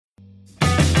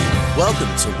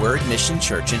Welcome to Word Mission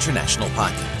Church International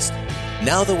Podcast.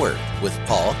 Now the Word with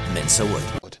Paul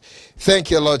Mensa-Wood.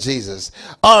 Thank you, Lord Jesus.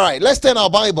 All right, let's turn our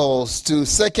Bibles to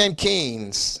 2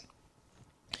 Kings.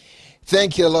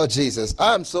 Thank you, Lord Jesus.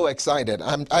 I'm so excited.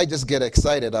 I just get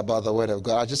excited about the Word of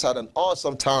God. I just had an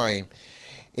awesome time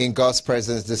in God's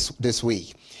presence this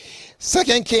week.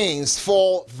 2 Kings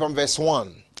 4 from verse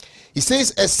 1. He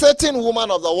says, a certain woman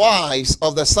of the wives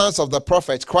of the sons of the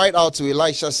prophets cried out to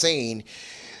Elisha, saying,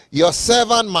 your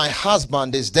servant, my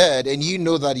husband, is dead, and you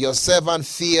know that your servant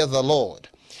fear the Lord.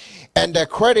 And the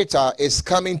creditor is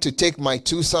coming to take my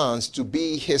 2 sons to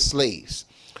be his slaves.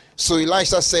 So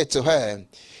Elisha said to her,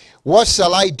 what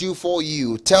shall I do for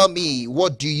you? Tell me,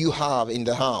 what do you have in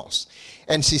the house?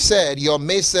 And she said, your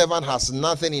maidservant has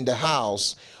nothing in the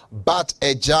house but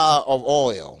a jar of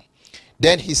oil.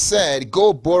 Then he said,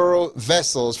 go borrow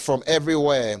vessels from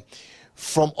everywhere,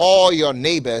 from all your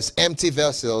neighbors, empty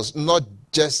vessels,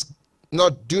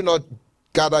 do not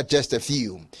gather just a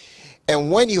few.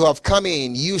 And when you have come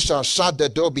in, you shall shut the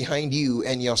door behind you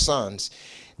and your sons.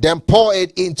 Then pour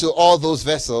it into all those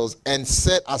vessels and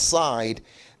set aside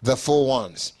the full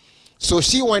ones. So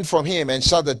she went from him and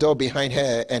shut the door behind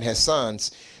her and her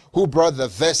sons, who brought the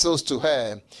vessels to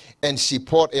her, and she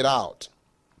poured it out.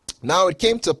 Now it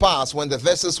came to pass, when the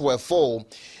vessels were full,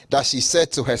 that she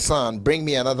said to her son, bring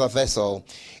me another vessel.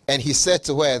 And he said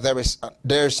to her,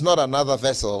 there is not another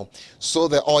vessel. So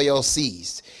the oil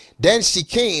ceased. Then she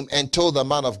came and told the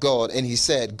man of God, and he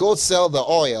said, go sell the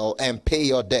oil and pay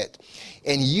your debt,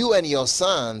 and you and your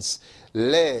sons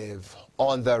live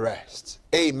on the rest.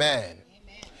 Amen.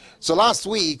 So last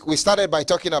week we started by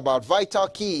talking about vital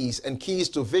keys and keys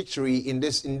to victory in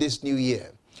this new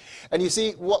year. And you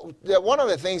see, one of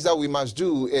the things that we must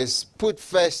do is put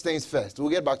first things first. We'll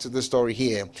get back to the story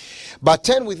here. But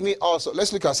turn with me also.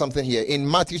 Let's look at something here in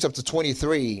Matthew chapter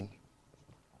 23.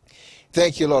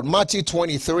 Thank you, Lord. Matthew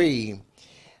 23,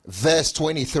 verse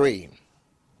 23.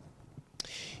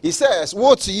 He says,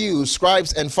 woe to you,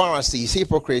 scribes and Pharisees,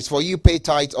 hypocrites, for you pay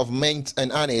tithe of mint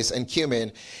and anise and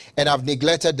cumin, and have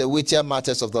neglected the weightier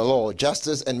matters of the law,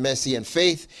 justice and mercy and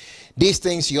faith. These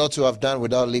things you ought to have done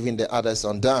without leaving the others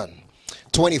undone.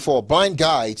 24. Blind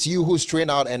guides, you who strain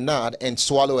out a gnat and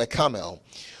swallow a camel.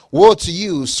 Woe to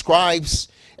you, scribes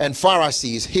and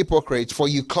Pharisees, hypocrites, for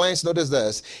you cleanse, notice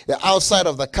this, the outside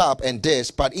of the cup and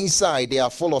dish, but inside they are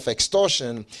full of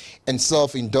extortion and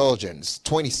self-indulgence.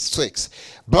 26.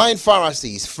 Blind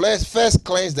Pharisees, first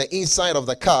cleanse the inside of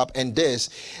the cup and dish,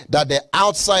 that the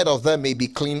outside of them may be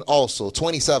clean also.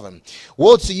 27.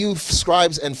 Woe to you,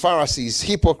 scribes and Pharisees,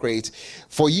 hypocrites,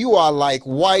 for you are like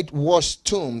whitewashed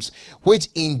tombs, which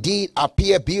indeed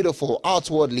appear beautiful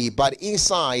outwardly, but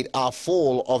inside are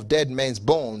full of dead men's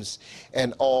bones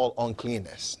and all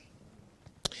uncleanness.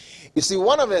 You see,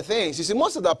 one of the things,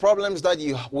 most of the problems that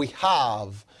we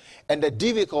have and the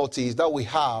difficulties that we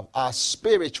have are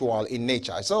spiritual in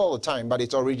nature. It's not all the time, but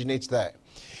it originates there.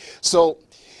 So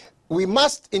we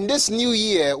must, in this new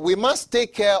year, we must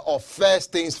take care of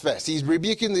first things first. He's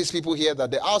rebuking these people here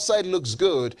that the outside looks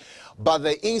good, but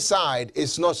the inside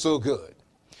is not so good.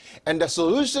 And the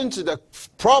solution to the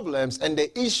problems and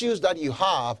the issues that you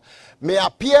have may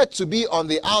appear to be on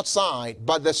the outside,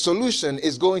 but the solution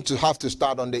is going to have to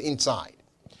start on the inside.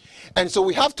 And so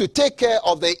we have to take care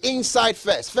of the inside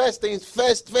first. First things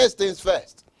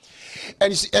first.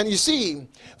 And you see,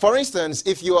 for instance,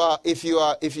 if you are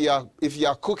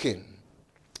cooking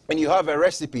and you have a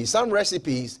recipe, some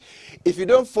recipes, if you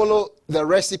don't follow the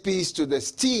recipes to the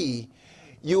T,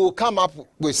 you will come up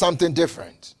with something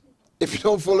different if you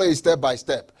don't follow it step by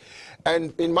step.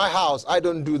 And in my house, I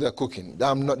don't do the cooking.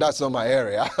 That's not my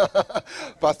area.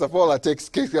 Pastor Paula takes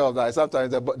care of that.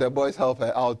 Sometimes the boys help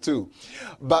her out too.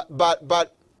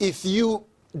 But if you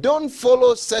don't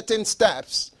follow certain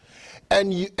steps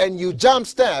and you jump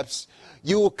steps,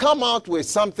 you will come out with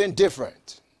something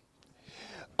different.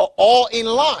 Or in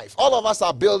life, all of us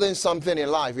are building something in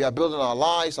life. We are building our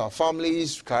lives, our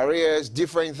families, careers,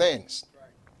 different things.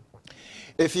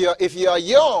 If you are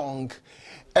young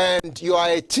and you are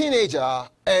a teenager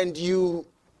and your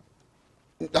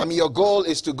goal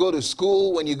is to go to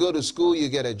school. When you go to school, you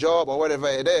get a job or whatever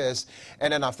it is.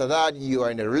 And then after that, you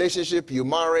are in a relationship, you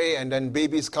marry, and then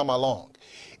babies come along.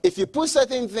 If you put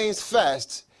certain things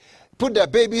first, put the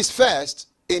babies first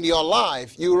in your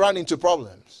life, you run into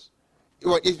problems.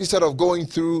 Instead of going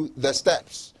through the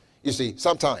steps. You see,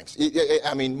 sometimes,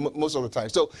 most of the time.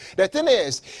 So the thing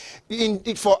is,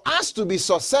 for us to be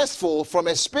successful from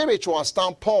a spiritual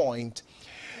standpoint,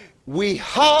 we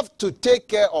have to take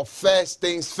care of first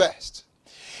things first.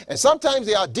 And sometimes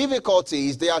there are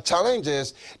difficulties, there are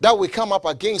challenges that we come up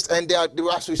against. And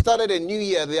as we started a new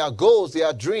year, there are goals, there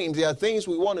are dreams, there are things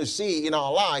we want to see in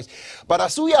our lives. But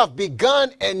as we have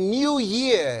begun a new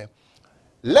year,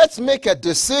 let's make a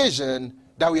decision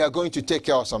that we are going to take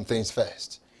care of some things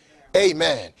first.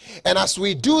 Amen. And as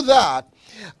we do that,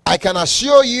 I can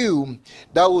assure you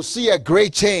that we'll see a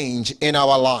great change in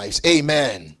our lives.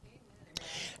 Amen.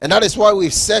 And that is why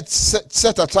we've set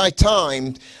aside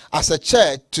time as a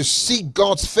church to seek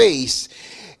God's face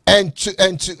and to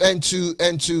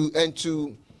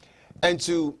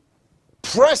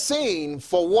press in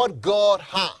for what God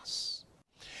has.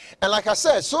 And like I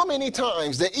said, so many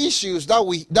times the issues that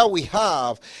we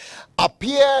have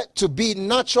appear to be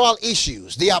natural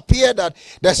issues. They appear that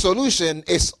the solution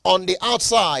is on the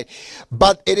outside,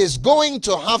 but it is going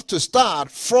to have to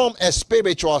start from a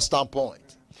spiritual standpoint.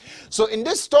 So in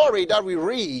this story that we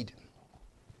read,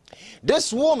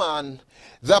 this woman,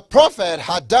 the prophet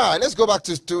had died. Let's go back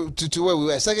to where we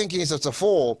were, 2 Kings chapter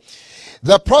 4.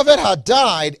 The prophet had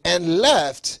died and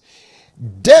left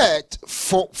debt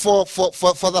for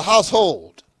the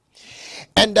household.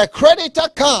 And the creditor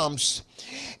comes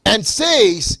and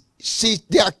says,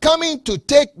 they are coming to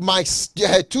take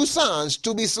her 2 sons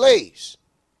to be slaves.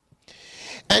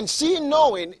 And she,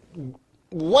 knowing,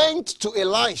 went to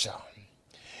Elisha.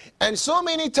 And so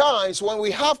many times when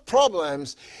we have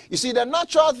problems, you see, the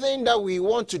natural thing that we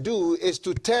want to do is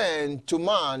to turn to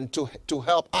man to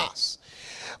help us.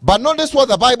 But notice what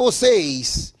the Bible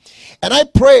says. And I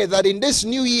pray that in this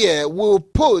new year, we'll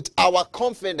put our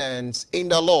confidence in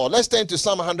the Lord. Let's turn to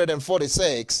Psalm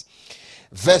 146,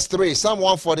 verse 3. Psalm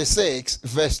 146,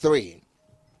 verse 3.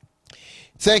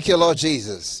 Thank you, Lord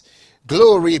Jesus.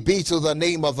 Glory be to the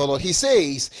name of the Lord. He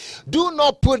says, do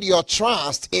not put your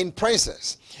trust in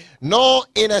princes, nor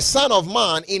in a son of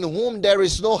man in whom there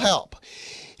is no help.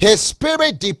 His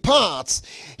spirit departs,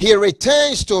 he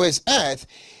returns to his earth.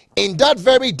 In that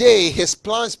very day his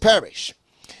plans perish.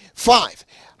 5.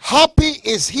 Happy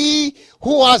is he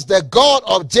who has the God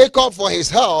of Jacob for his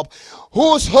help,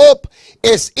 whose hope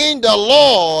is in the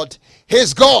Lord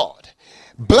his God.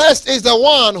 Blessed is the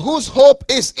one whose hope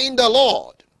is in the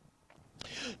Lord.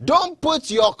 Don't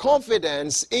put your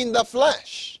confidence in the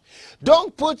flesh.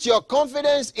 Don't put your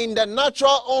confidence in the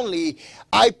natural only.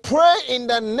 I pray in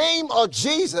the name of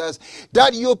Jesus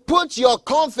that you put your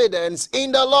confidence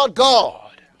in the Lord God.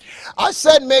 I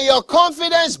said, may your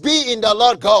confidence be in the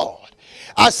Lord God.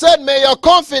 I said, may your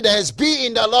confidence be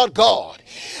in the Lord God.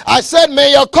 I said,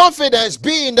 may your confidence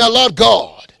be in the Lord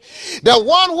God. The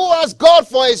one who has God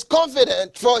for his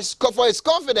confidence, for his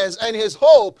confidence and his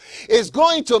hope is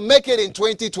going to make it in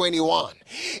 2021.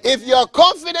 If your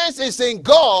confidence is in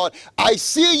God, I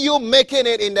see you making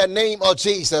it in the name of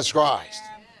Jesus Christ.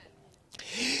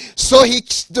 So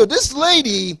this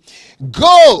lady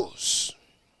goes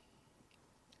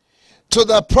to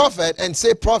the prophet and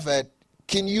say, prophet,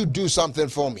 can you do something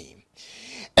for me?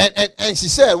 And she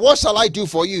said, what shall I do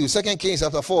for you? 2 Kings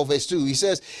chapter 4 verse 2. He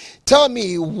says, tell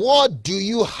me, what do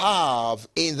you have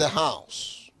in the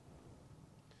house?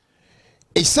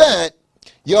 He said,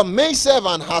 your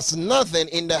maidservant has nothing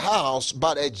in the house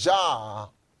but a jar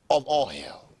of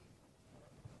oil.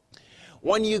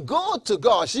 When you go to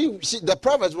God, the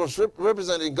prophet was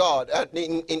representing God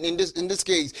in this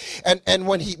case, and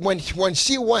when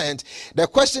she went, the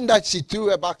question that she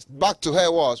threw back to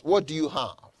her was, what do you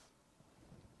have?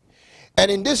 And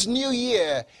in this new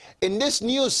year, in this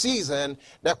new season,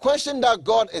 the question that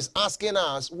God is asking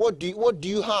us, what do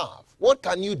you have? What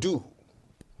can you do?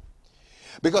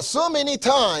 Because so many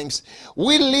times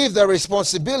we leave the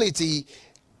responsibility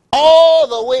all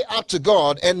the way up to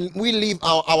God and we leave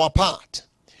our part.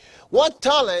 What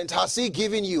talent has he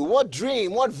given you? What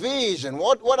dream? What vision?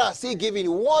 What has he given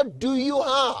you? What do you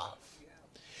have?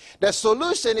 The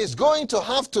solution is going to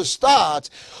have to start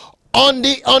on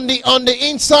the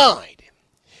inside.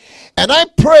 And I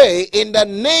pray in the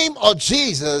name of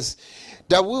Jesus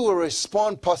that we will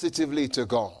respond positively to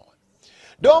God.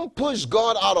 Don't push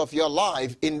God out of your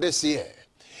life in this year.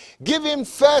 Give him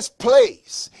first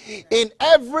place in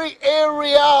every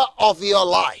area of your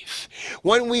life.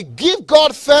 When we give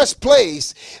God first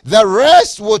place, the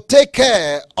rest will take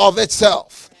care of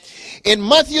itself. In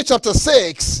Matthew chapter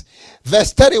 6,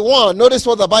 verse 31, notice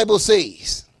what the Bible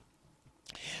says.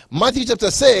 Matthew chapter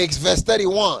 6, verse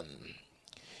 31.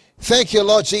 Thank you,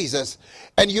 Lord Jesus.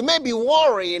 And you may be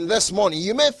worrying this morning.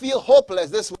 You may feel hopeless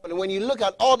this morning. When you look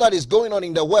at all that is going on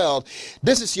in the world,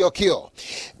 this is your cure.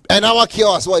 And our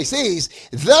cure as well. It says,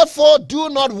 therefore do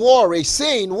not worry,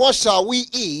 saying, what shall we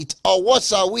eat, or what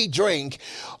shall we drink,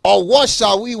 or what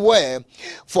shall we wear?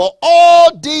 For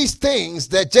all these things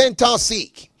the Gentiles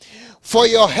seek. For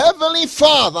your heavenly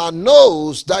Father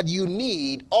knows that you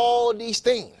need all these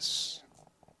things.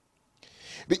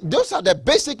 Those are the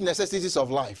basic necessities of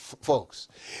life, folks.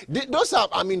 Those are,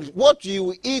 what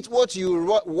you eat, what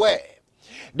you wear.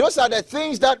 Those are the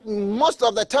things that most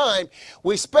of the time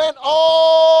we spend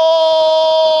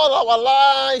all our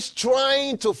lives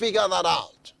trying to figure that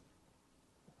out.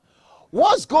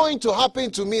 What's going to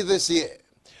happen to me this year?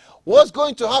 What's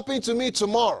going to happen to me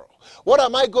tomorrow? What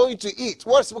am I going to eat?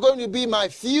 What's going to be my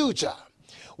future?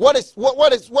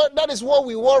 That is what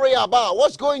we worry about.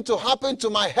 What's going to happen to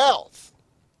my health?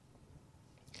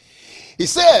 He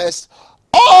says,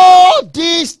 all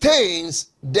these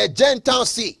things the Gentiles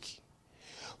seek.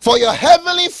 For your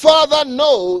heavenly Father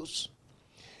knows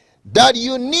that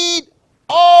you need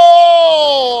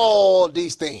all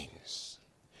these things.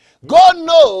 God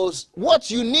knows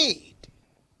what you need.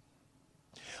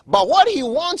 But what he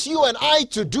wants you and I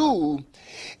to do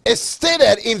is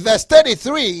stated in verse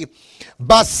 33,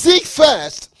 but seek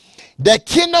first the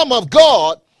kingdom of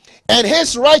God and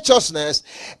his righteousness,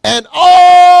 and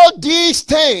all these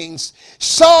things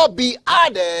shall be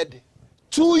added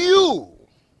to you.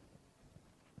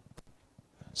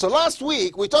 So last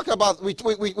week we talked about we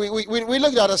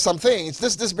looked at some things.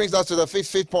 This brings us to the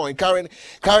fifth point, carrying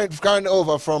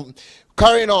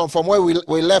on from where we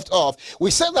left off. We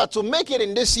said that to make it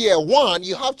in this year, 1,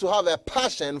 you have to have a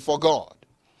passion for God.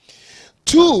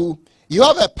 2, you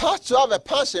have a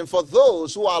passion for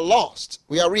those who are lost.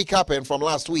 We are recapping from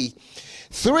last week.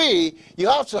 3, you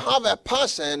have to have a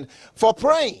passion for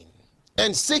praying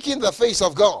and seeking the face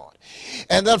of God.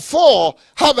 And then 4,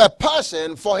 have a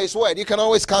passion for his word. You can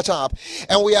always catch up.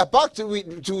 And we are back to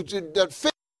the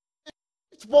 5th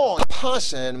point,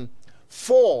 passion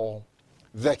for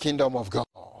the kingdom of God.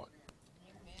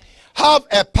 Have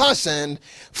a passion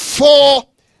for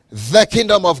the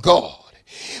kingdom of God.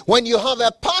 When you have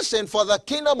a passion for the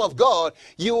kingdom of God,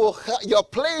 your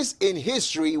place in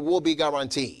history will be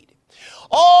guaranteed.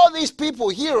 All these people,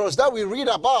 heroes that we read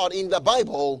about in the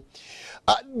Bible,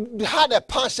 had a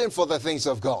passion for the things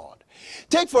of God.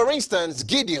 Take, for instance,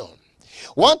 Gideon.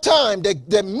 One time,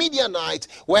 the Midianites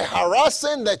were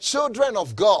harassing the children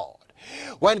of God.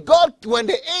 When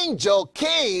the angel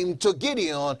came to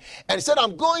Gideon and said,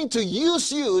 I'm going to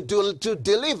use you to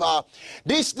deliver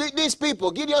these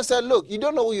people, Gideon said, look, you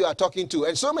don't know who you are talking to.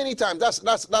 And so many times,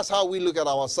 that's how we look at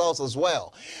ourselves as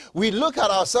well. We look at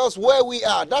ourselves where we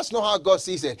are. That's not how God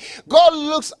sees it. God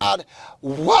looks at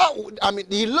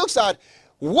he looks at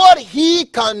what he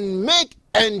can make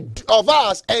of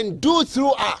us and do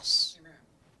through us.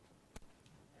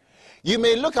 You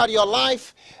may look at your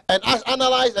life and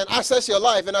analyze and assess your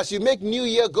life, and as you make New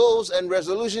Year goals and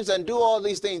resolutions and do all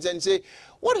these things and say,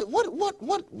 what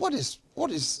is?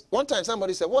 One time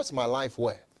somebody said, what's my life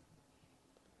worth?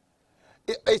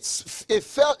 It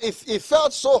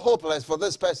felt so hopeless for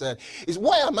this person.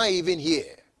 Why am I even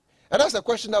here? And that's the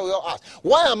question that we all ask.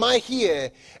 Why am I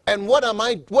here, and what am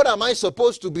I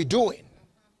supposed to be doing?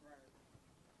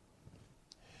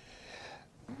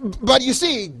 But you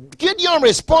see, Gideon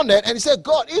responded and he said,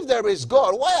 God, if there is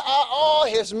God, why are all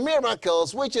his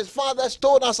miracles which his fathers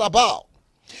told us about?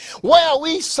 Why are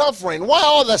we suffering? Why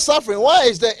all the suffering? Why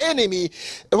is the enemy?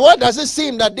 Why does it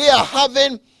seem that they are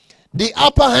having the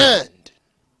upper hand?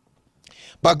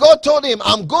 But God told him,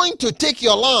 I'm going to take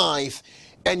your life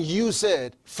and use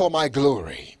it for my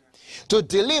glory, to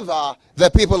deliver the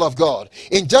people of God.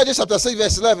 In Judges chapter 6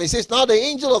 verse 11, it says, now the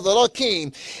angel of the Lord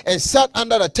came and sat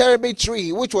under the terebinth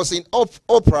tree, which was in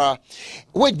Ophrah,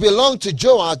 which belonged to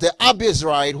Joash the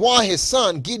Abiezrite, while his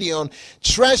son Gideon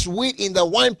threshed wheat in the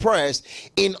winepress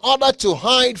in order to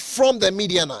hide from the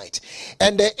Midianite.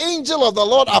 And the angel of the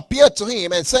Lord appeared to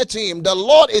him and said to him, the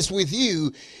Lord is with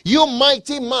you, you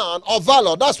mighty man of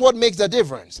valor. That's what makes the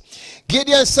difference.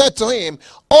 Gideon said to him,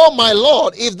 oh my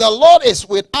Lord, if the Lord is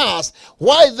with us,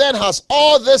 why then has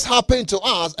all this happened to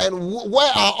us? And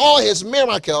where are all his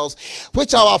miracles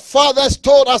which our fathers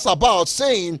told us about,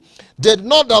 saying, did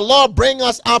not the Lord bring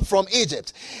us up from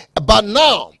Egypt? But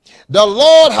now the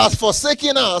Lord has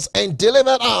forsaken us and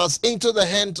delivered us into the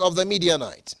hands of the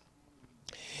Midianites.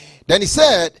 Then he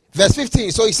said, verse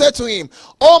 15, so he said to him,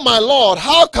 oh my Lord,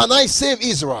 how can I save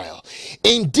Israel?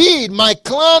 Indeed, my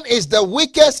clan is the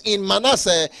weakest in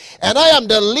Manasseh, and I am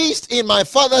the least in my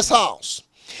father's house.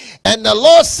 And the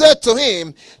Lord said to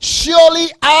him, surely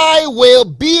I will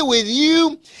be with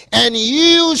you, and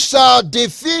you shall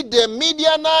defeat the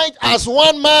Midianite as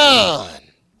one man.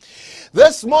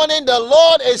 This morning the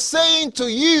Lord is saying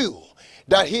to you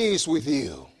that he is with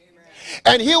you.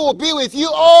 And he will be with you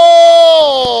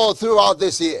all throughout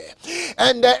this year.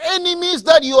 And the enemies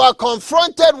that you are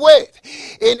confronted with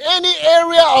in any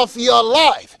area of your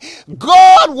life,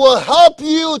 God will help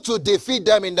you to defeat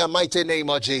them in the mighty name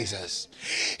of Jesus.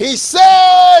 He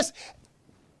says,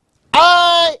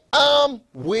 I am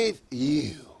with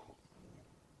you.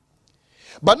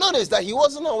 But notice that he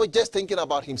wasn't always just thinking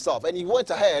about himself, and he went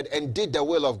ahead and did the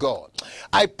will of God.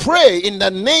 I pray in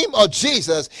the name of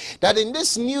Jesus that in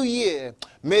this new year,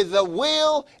 may the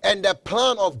will and the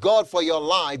plan of God for your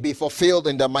life be fulfilled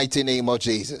in the mighty name of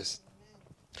Jesus.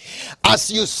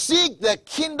 As you seek the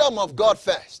kingdom of God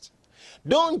first,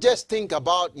 don't just think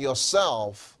about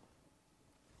yourself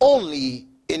only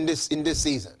in this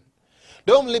season.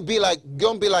 Don't be like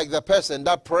the person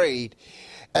that prayed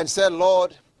and said,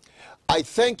 Lord, I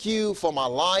thank you for my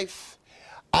life.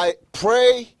 I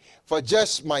pray for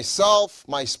just myself,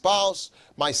 my spouse,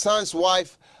 my son's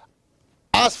wife.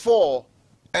 As for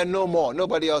and no more.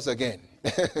 Nobody else again.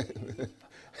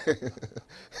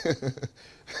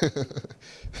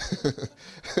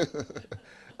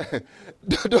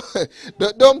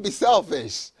 Don't be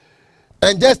selfish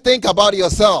and just think about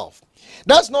yourself.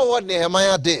 That's not what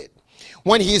Nehemiah did.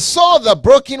 When he saw the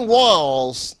broken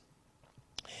walls,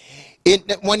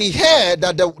 when he heard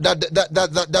that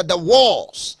the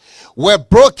walls were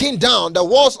broken down, the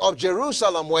walls of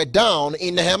Jerusalem were down,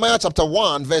 in Nehemiah chapter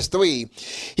 1 verse 3,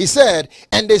 he said,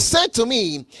 and they said to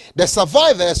me, the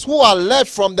survivors who are left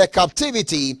from the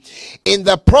captivity in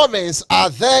the province are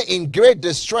there in great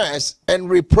distress and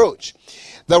reproach.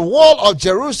 The wall of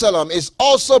Jerusalem is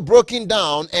also broken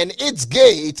down, and its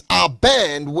gates are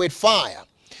burned with fire.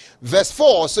 Verse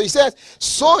 4, so he says,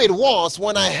 so it was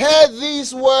when I heard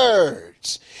these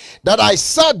words that I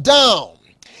sat down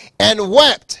and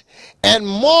wept and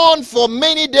mourned for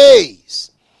many days.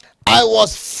 I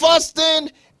was fasting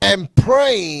and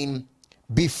praying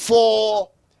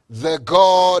before the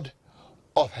God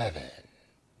of heaven.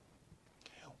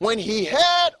 When he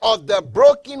heard of the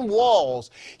broken walls,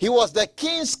 he was the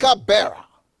king's cupbearer.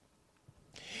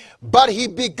 But he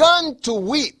began to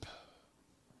weep.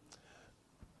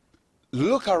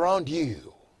 Look around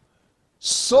you.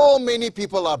 So many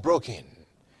people are broken.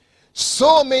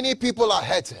 So many people are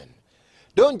hurting.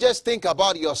 Don't just think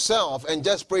about yourself and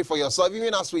just pray for yourself.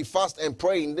 Even as we fast and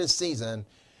pray in this season,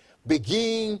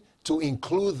 begin to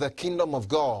include the kingdom of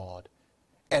God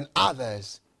and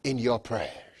others in your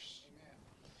prayers.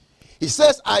 He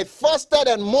says, I fasted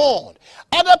and mourned.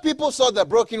 Other people saw the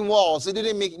broken walls. It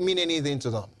didn't mean anything to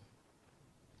them.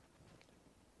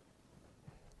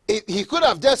 He could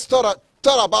have just thought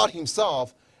about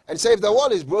himself and say, if the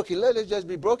wall is broken, let it just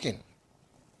be broken.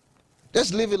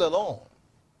 Just leave it alone.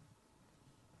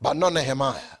 But not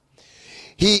Nehemiah.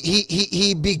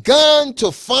 He began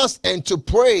to fast and to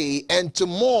pray and to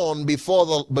mourn before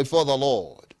the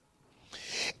Lord.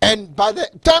 And by the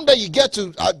time that you get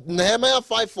to Nehemiah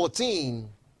 5:14,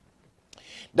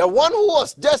 the one who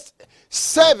was just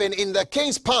serving in the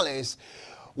king's palace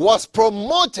was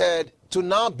promoted to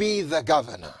now be the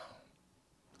governor.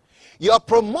 Your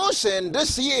promotion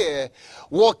this year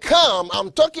will come.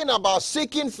 I'm talking about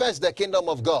seeking first the kingdom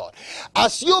of God.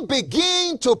 As you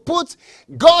begin to put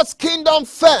God's kingdom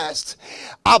first,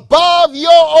 above your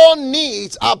own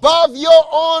needs, above your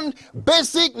own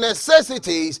basic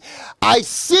necessities, I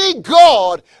see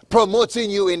God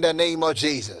promoting you in the name of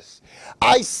Jesus.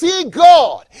 I see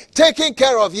God taking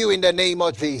care of you in the name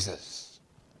of Jesus.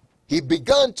 He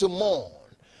began to mourn.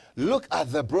 Look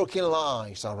at the broken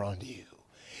lives around you.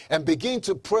 And begin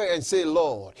to pray and say,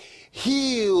 Lord,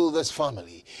 heal this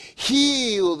family,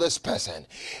 heal this person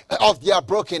of their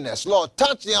brokenness. Lord,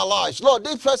 touch their lives. Lord,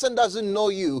 this person doesn't know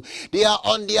you. They are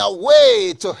on their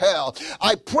way to hell.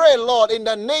 I pray, Lord, in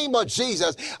the name of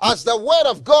Jesus, as the word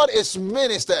of God is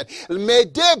ministered, may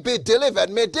they be delivered,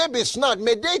 may they be snatched,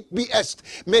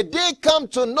 may they come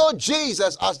to know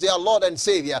Jesus as their Lord and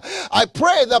Savior. I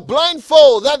pray the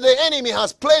blindfold that the enemy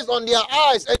has placed on their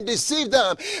eyes and deceived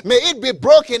them, may it be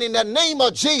broken in the name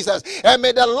of Jesus, and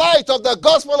may the light of the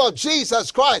gospel of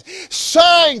Jesus Christ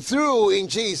shine through in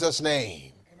Jesus'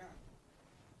 name. Amen.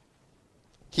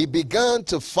 He began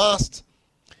to fast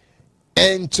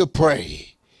and to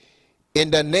pray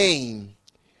in the name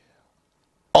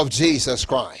of Jesus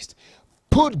Christ.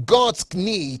 Put God's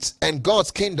needs and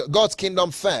God's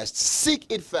kingdom first. Seek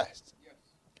it first. Yes.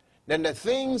 Then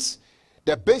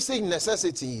the basic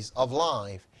necessities of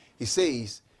life, he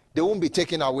says, they won't be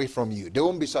taken away from you. They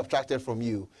won't be subtracted from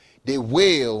you. They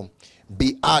will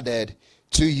be added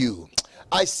to you.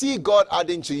 I see God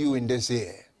adding to you in this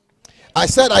year. I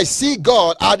said I see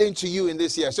God adding to you in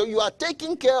this year. So you are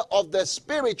taking care of the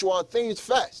spiritual things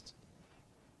first.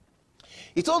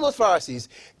 He told those Pharisees,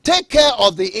 take care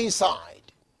of the inside,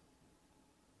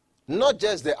 not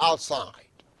just the outside.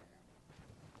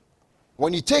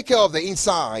 When you take care of the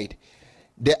inside,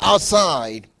 the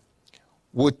outside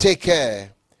will take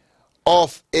care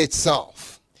of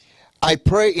itself. I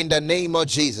pray in the name of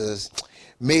Jesus,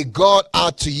 may God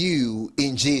add to you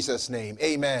in Jesus' name.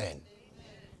 Amen.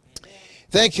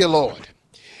 Thank you, Lord.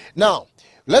 Now,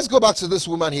 let's go back to this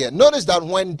woman here. Notice that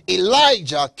when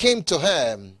Elijah came to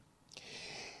her,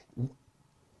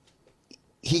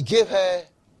 he gave her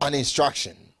an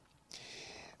instruction.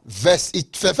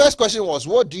 The first question was,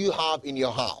 what do you have in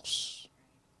your house?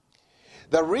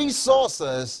 The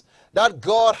resources that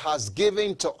God has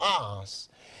given to us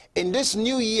in this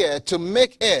new year to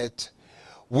make it,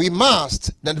 we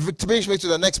must, then to bring me to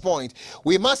the next point,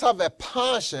 we must have a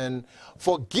passion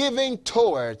for giving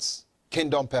towards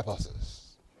kingdom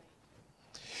purposes.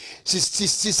 She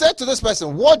said to this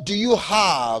person, what do you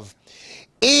have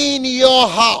in your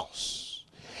house?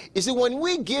 You see, when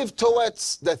we give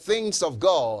towards the things of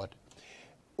God,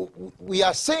 we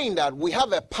are saying that we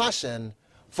have a passion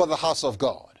for the house of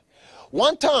God.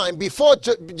 One time, before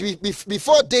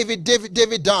David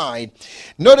died,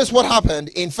 notice what happened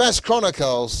in First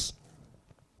Chronicles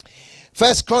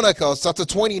chapter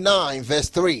 29, verse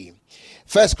 3.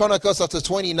 First Chronicles chapter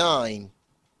 29,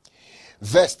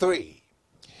 verse 3.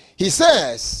 He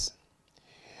says,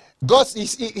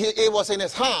 it was in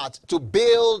his heart to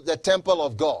build the temple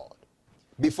of God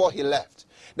before he left.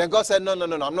 Then God said, no, I'm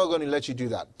not going to let you do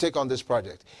that. Take on this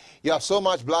project. You have so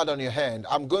much blood on your hand.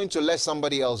 I'm going to let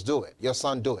somebody else do it. Your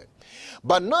son do it.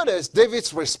 But notice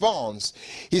David's response.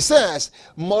 He says,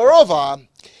 moreover,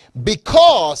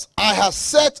 because I have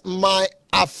set my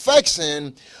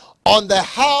affection on the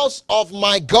house of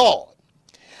my God,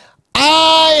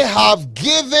 I have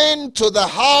given to the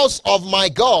house of my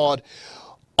God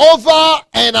over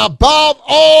and above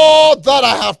all that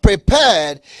I have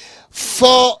prepared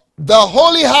for the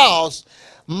holy house,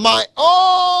 my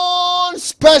own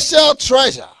special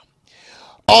treasure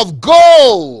of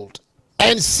gold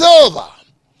and silver,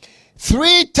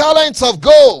 3 talents of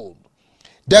gold,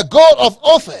 the gold of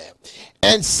Ophir,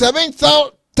 and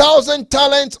 7,000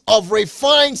 talents of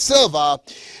refined silver,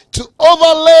 to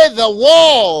overlay the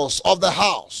walls of the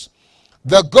house,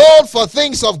 the gold for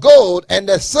things of gold, and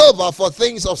the silver for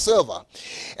things of silver,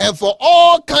 and for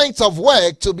all kinds of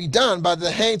work to be done by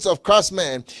the hands of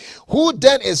craftsmen, who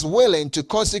then is willing to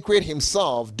consecrate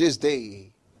himself this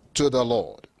day to the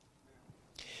Lord.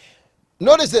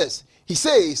 Notice this. He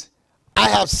says, I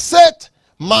have set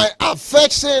my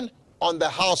affection on the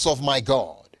house of my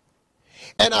God.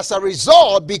 And as a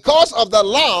result, because of the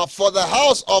love for the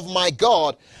house of my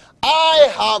God,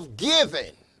 I have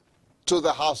given to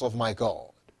the house of my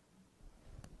God.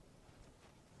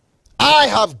 I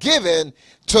have given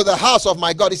to the house of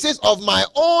my God. He says, of my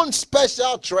own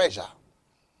special treasure.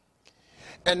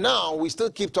 And now we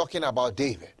still keep talking about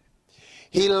David.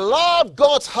 He loved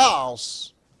God's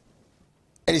house.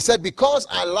 And he said, because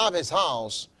I love his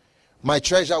house, my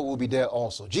treasure will be there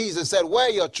also. Jesus said, where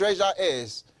your treasure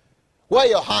is, where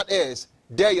your heart is,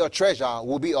 there your treasure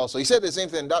will be also. He said the same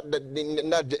thing in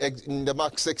the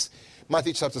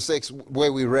Matthew chapter 6,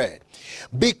 where we read.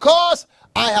 Because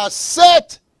I have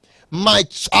set my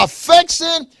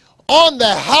affection on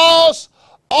the house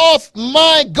of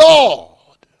my God.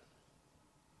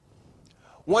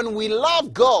 When we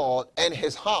love God and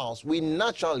his house, we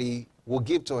naturally will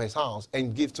give to his house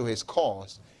and give to his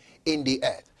cause in the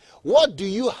earth. What do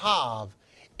you have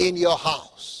in your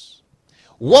house?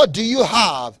 What do you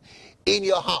have in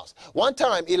your house? One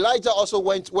time, Elijah also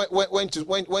went to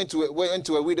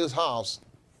a widow's house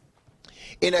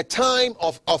in a time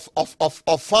of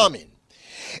famine.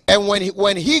 And when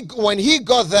he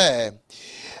got there,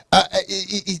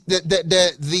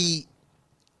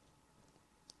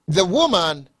 the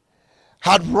woman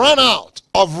had run out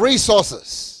of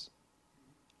resources,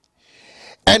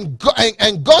 and got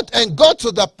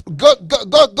to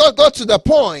the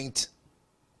point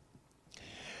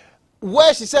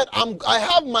where she said, I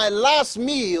have my last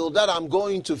meal that I'm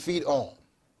going to feed on.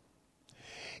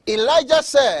 Elijah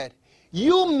said,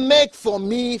 you make for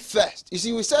me first. You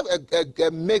see, we serve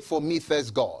a make for me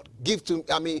first God.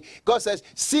 God says,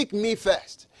 seek me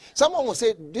first. Someone will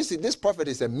say, this prophet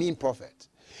is a mean prophet.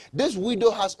 This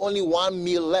widow has only one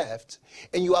meal left,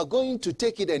 and you are going to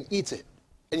take it and eat it.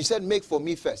 And he said, make for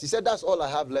me first. He said, that's all I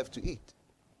have left to eat.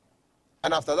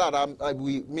 And after that,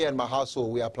 me and my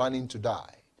household, we are planning to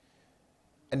die.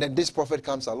 And then this prophet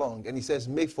comes along and he says,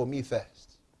 make for me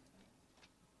first.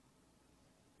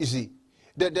 You see,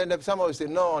 then someone will say,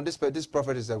 no, this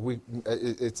prophet is a weak,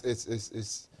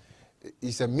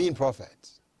 it's a mean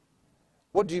prophet.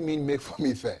 What do you mean make for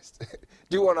me first?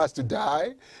 Do you want us to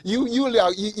die? You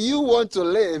want to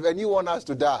live and you want us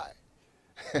to die.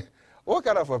 What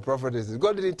kind of a prophet is this?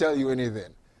 God didn't tell you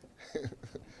anything.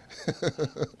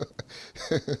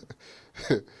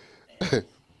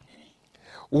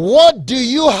 What do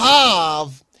you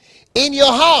have in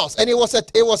your house? And it was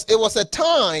a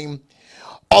time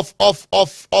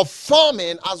of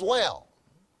famine as well.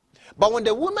 But when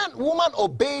the woman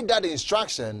obeyed that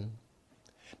instruction,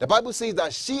 the Bible says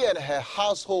that she and her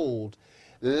household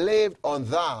lived on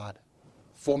that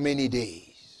for many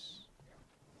days.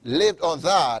 Lived on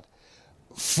that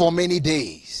for many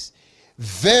days.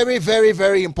 Very, very,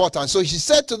 very important. So she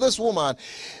said to this woman,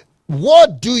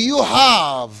 what do you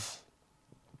have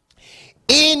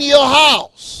in your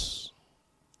house?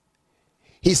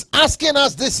 He's asking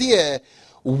us this year,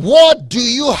 what do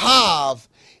you have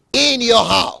in your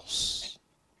house?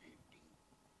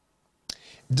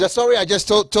 The story I just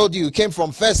told you came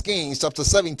from 1 Kings chapter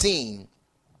 17,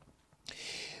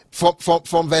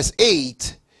 from verse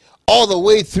 8 all the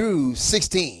way through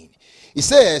 16. He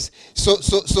says, so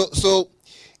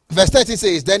verse 13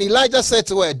 says, then Elijah said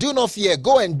to her, do not fear,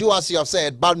 go and do as you have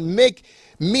said, but make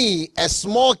me a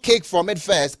small cake from it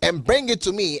first and bring it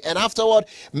to me, and afterward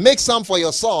make some for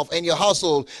yourself and your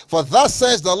household. For thus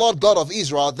says the Lord God of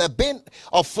Israel, the bin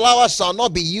of flour shall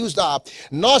not be used up,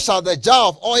 nor shall the jar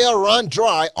of oil run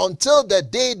dry until the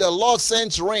day the Lord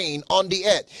sends rain on the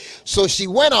earth. So she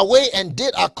went away and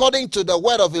did according to the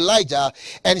word of Elijah,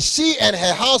 and she and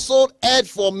her household ate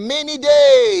for many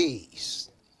days.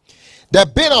 The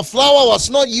bin of flour was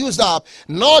not used up,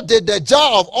 nor did the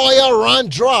jar of oil run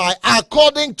dry,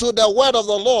 according to the word of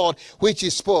the Lord, which he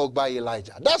spoke by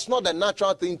Elijah. That's not the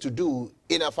natural thing to do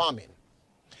in a famine.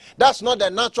 That's not the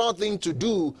natural thing to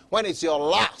do when it's your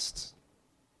last.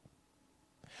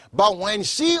 But when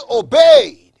she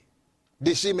obeyed,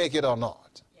 did she make it or not?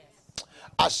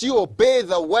 As you obey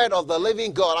the word of the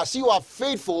living God, as you are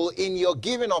faithful in your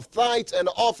giving of tithes and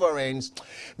offerings,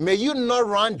 may you not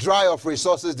run dry of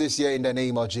resources this year in the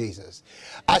name of Jesus.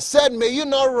 I said, may you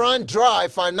not run dry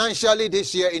financially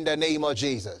this year in the name of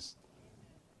Jesus.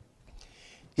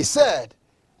 He said,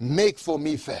 make for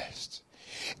me first.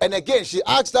 And again, she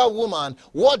asked that woman,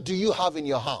 what do you have in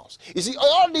your house? You see,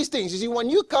 all these things, you see, when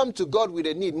you come to God with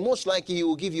a need, most likely he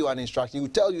will give you an instruction. He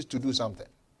will tell you to do something.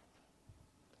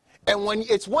 And when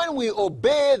we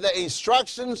obey the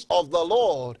instructions of the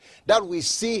Lord that we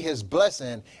see his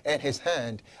blessing and his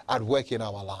hand at work in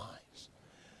our lives.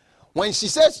 When he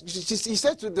said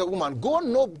to the woman, go,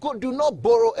 do not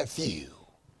borrow a few.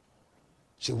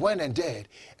 She went and did,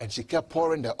 and she kept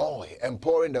pouring the oil and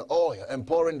pouring the oil and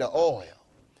pouring the oil.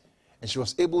 And she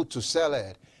was able to sell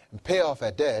it and pay off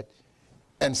her debt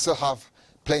and still have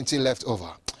plenty left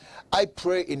over. I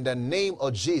pray in the name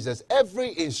of Jesus,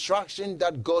 every instruction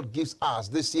that God gives us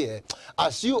this year,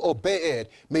 as you obey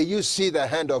it, may you see the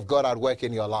hand of God at work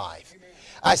in your life. Amen.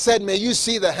 I said, may you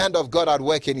see the hand of God at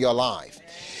work in your life.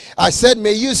 Amen. I said,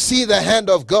 may you see the hand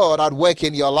of God at work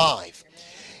in your life.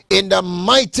 Amen. In the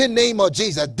mighty name of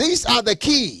Jesus, these are the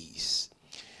keys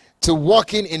to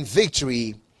walking in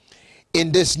victory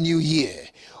in this new year.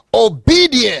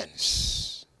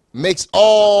 Obedience makes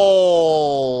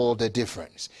all the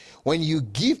difference. When you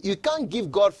give, you can't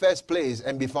give God first place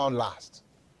and be found last.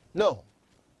 No.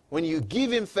 When you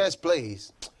give him first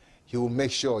place, he will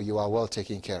make sure you are well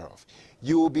taken care of.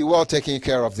 You will be well taken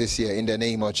care of this year in the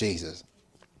name of Jesus.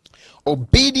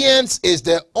 Obedience is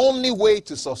the only way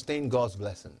to sustain God's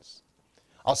blessings.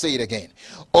 I'll say it again.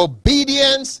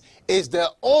 Obedience is the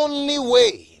only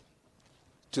way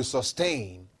to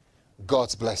sustain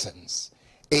God's blessings.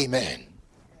 Amen.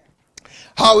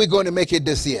 How are we going to make it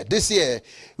this year? This year,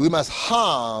 we must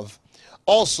have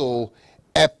also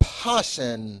a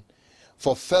passion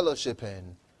for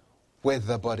fellowshipping with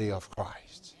the body of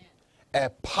Christ. A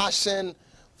passion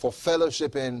for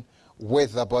fellowshipping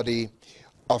with the body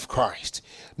of Christ.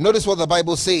 Notice what the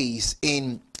Bible says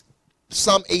in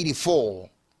Psalm 84.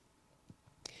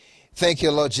 Thank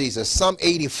you, Lord Jesus. Psalm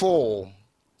 84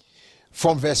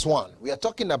 from verse 1. We are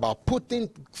talking about putting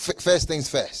first things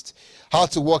first. How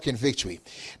to walk in victory.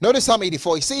 Notice Psalm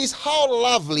 84. He says, how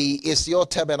lovely is your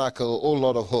tabernacle, O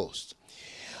Lord of hosts.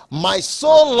 My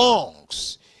soul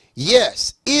longs,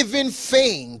 yes, even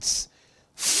faints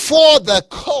for the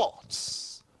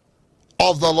courts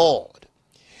of the Lord.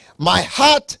 My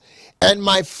heart and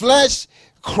my flesh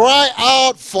cry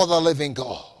out for the living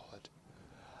God.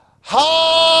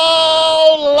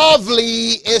 How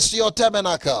lovely is your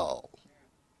tabernacle,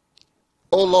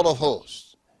 O Lord of hosts.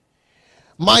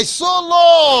 My soul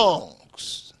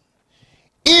longs,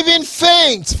 even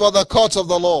faints for the courts of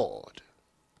the Lord.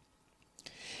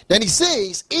 Then he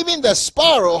says, even the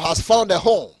sparrow has found a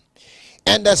home,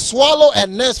 and the swallow a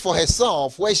nest for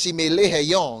herself, where she may lay her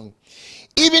young.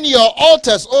 Even your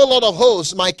altars, O Lord of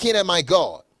hosts, my King and my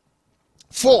God.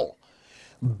 4.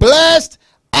 Blessed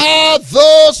are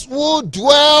those who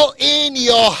dwell in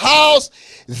your house.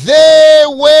 They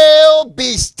will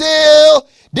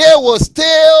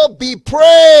still be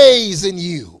praising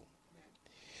you.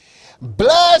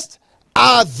 Blessed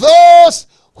are those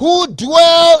who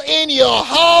dwell in your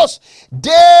house.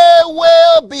 They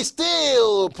will be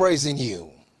still praising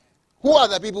you. Who are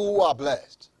the people who are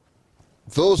blessed?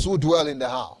 Those who dwell in the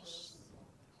house.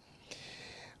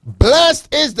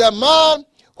 Blessed is the man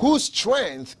whose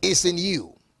strength is in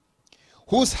you,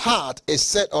 whose heart is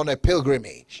set on a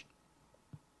pilgrimage.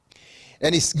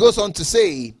 And he goes on to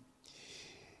say,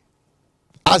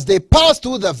 as they pass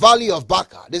through the valley of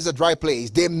Baca, this is a dry place,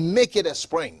 they make it a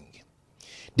spring.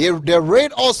 The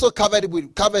rain also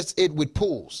covers it with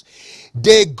pools.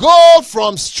 They go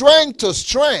from strength to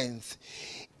strength.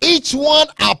 Each one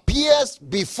appears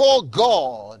before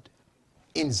God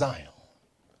in Zion.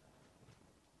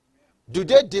 Do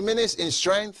they diminish in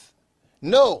strength?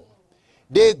 No.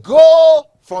 They go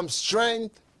from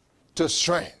strength to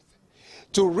strength.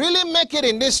 To really make it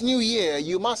in this new year,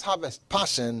 you must have a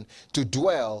passion to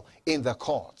dwell in the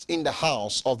courts, in the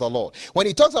house of the Lord. When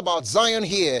he talks about Zion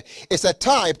here, it's a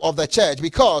type of the church,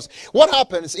 because what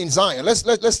happens in Zion?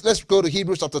 Let's go to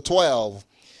Hebrews chapter 12,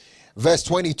 verse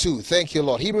 22. Thank you,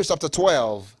 Lord. Hebrews chapter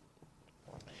 12,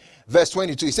 verse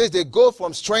 22. He says they go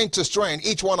from strength to strength.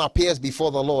 Each one appears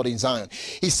before the Lord in Zion.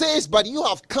 He says, but you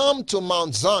have come to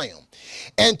Mount Zion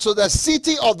and to the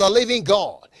city of the living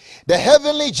God, the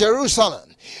heavenly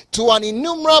Jerusalem, to an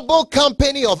innumerable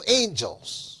company of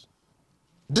angels.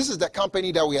 This is the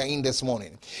company that we are in this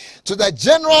morning. To the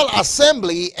general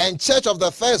assembly and church of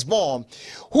the firstborn,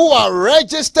 who are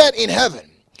registered in heaven.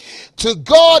 To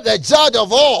God, the judge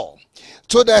of all.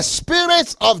 To the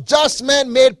spirits of just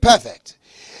men made perfect.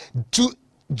 To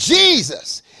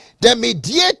Jesus, the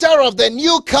mediator of the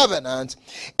new covenant.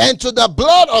 And to the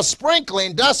blood of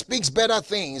sprinkling that speaks better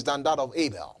things than that of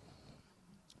Abel.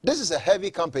 This is a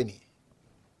heavy company.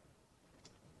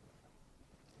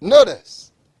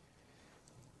 Notice,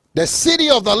 the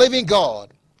city of the living God.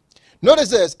 Notice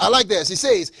this, I like this. He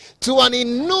says, to an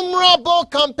innumerable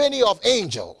company of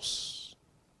angels.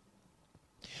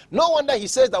 No wonder he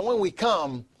says that when we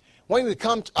come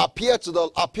to appear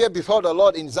before the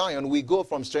Lord in Zion, we go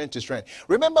from strength to strength.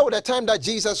 Remember with the time that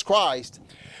Jesus Christ,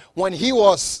 when he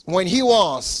was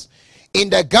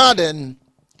in the garden,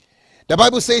 the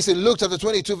Bible says in Luke chapter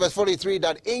 22 verse 43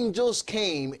 that angels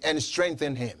came and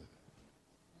strengthened him.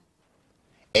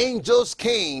 Angels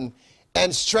came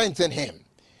and strengthened him.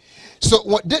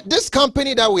 So this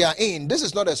company that we are in, this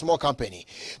is not a small company.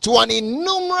 To an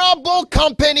innumerable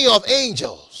company of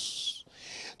angels,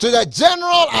 to the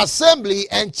general assembly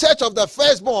and church of the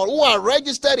firstborn who are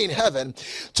registered in heaven,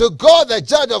 to God the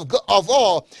judge of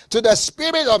all, to the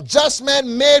spirit of just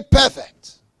men made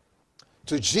perfect,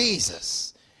 to Jesus,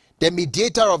 the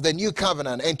mediator of the new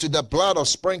covenant, and to the blood of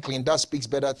sprinkling that speaks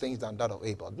better things than that of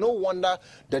Abel. No wonder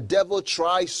the devil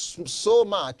tries so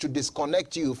much to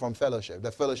disconnect you from fellowship,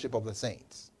 the fellowship of the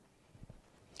saints.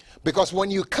 Because when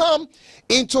you come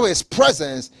into his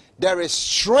presence, there is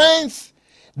strength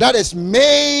that is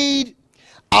made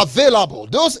available.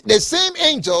 The same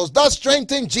angels that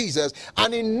strengthen Jesus,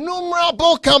 an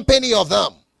innumerable company of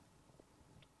them.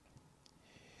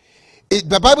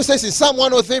 The Bible says in Psalm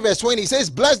 103 verse 20, it says,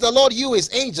 bless the Lord, you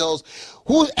his angels,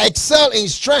 who excel in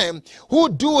strength, who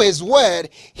do his word,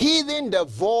 heeding the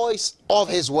voice of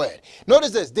his word.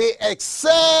 Notice this, they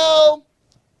excel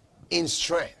in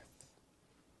strength.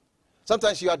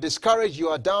 Sometimes you are discouraged, you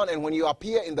are down, and when you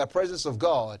appear in the presence of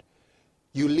God,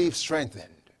 you leave strengthened.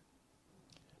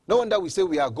 No wonder we say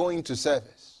we are going to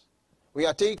service. We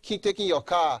are taking your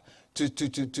car to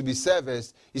be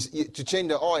serviced, to change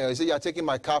the oil. You say, you are taking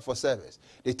my car for service.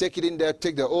 They take it in there,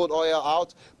 take the old oil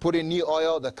out, put in new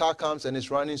oil, the car comes and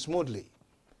it's running smoothly.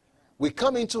 We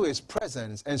come into his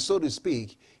presence, and so to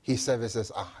speak, he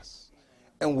services us.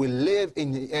 And we live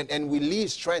and we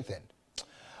leave strengthened.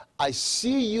 I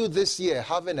see you this year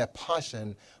having a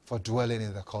passion for dwelling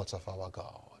in the courts of our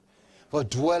God, for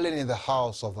dwelling in the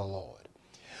house of the Lord.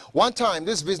 One time,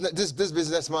 this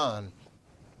businessman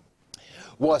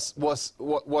was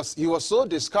so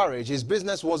discouraged, his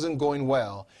business wasn't going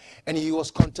well, and he was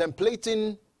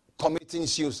contemplating committing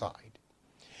suicide.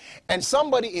 And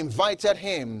somebody invited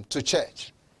him to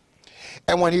church.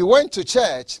 And when he went to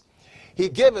church, he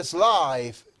gave his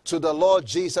life to the Lord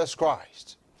Jesus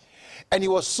Christ. And he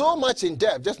was so much in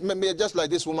debt, just like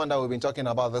this woman that we've been talking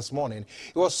about this morning.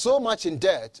 He was so much in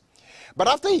debt. But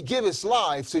after he gave his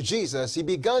life to Jesus, he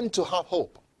began to have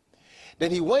hope. Then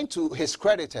he went to his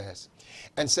creditors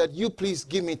and said, you please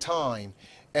give me time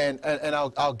and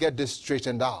I'll get this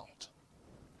straightened out.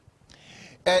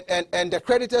 And the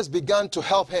creditors began to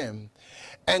help him.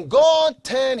 And God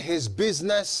turned his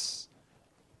business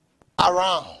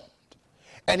around.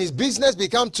 And his business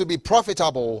began to be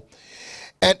profitable.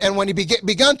 And when he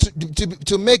began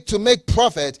to make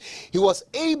profit, he was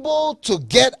able to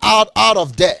get out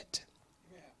of debt.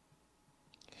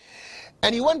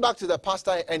 And he went back to the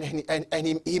pastor and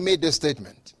he made this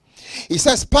statement. He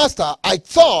says, Pastor, I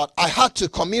thought I had to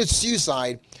commit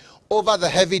suicide over the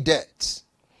heavy debts.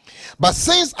 But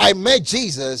since I met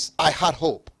Jesus, I had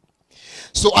hope.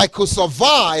 So I could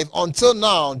survive until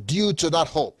now due to that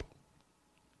hope.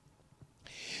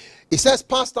 He says,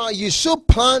 Pastor, you should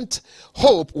plant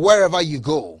hope wherever you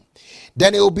go.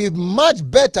 Then it will be much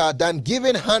better than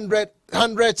giving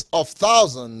hundreds of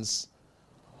thousands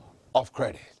of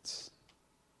credits.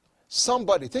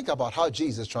 Somebody think about how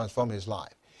Jesus transformed his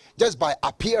life just by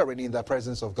appearing in the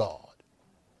presence of God.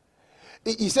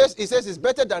 He says it's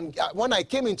better than when I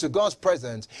came into God's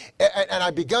presence and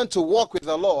I began to walk with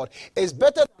the Lord. It's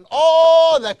better than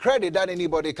all the credit that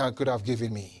anybody could have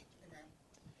given me.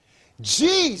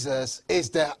 Jesus is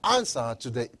the answer to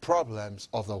the problems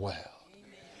of the world.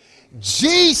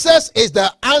 Jesus is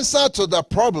the answer to the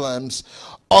problems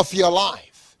of your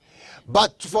life.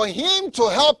 But for him to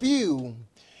help you,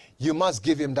 you must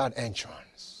give him that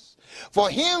entrance. For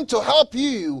him to help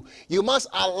you, you must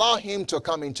allow him to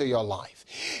come into your life.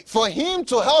 For him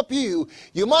to help you,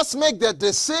 you must make the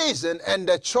decision and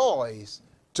the choice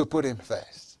to put him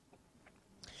first.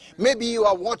 Maybe you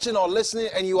are watching or listening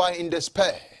and you are in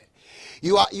despair.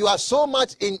 You are so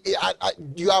much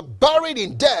you are buried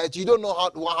in debt, you don't know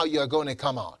how you are going to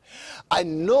come out. I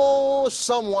know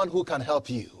someone who can help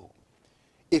you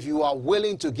if you are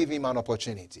willing to give him an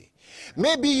opportunity.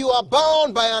 Maybe you are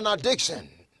bound by an addiction.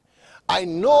 I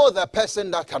know the person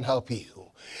that can help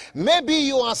you. Maybe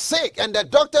you are sick and the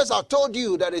doctors have told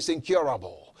you that it's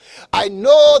incurable. I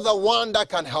know the one that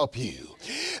can help you.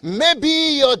 Maybe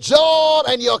your job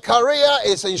and your career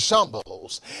is in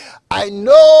shambles. I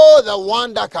know the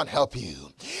one that can help you.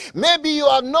 Maybe you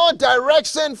have no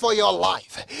direction for your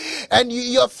life and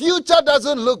your future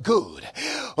doesn't look good.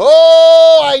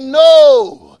 Oh, I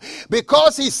know,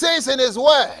 because he says in his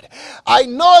word, I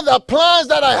know the plans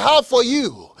that I have for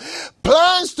you.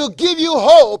 Plans to give you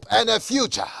hope and a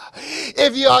future.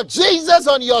 If you have Jesus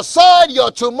on your side, your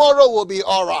tomorrow will be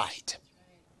all right.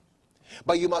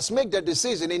 But you must make the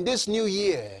decision in this new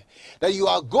year that you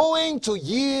are going to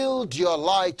yield your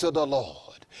life to the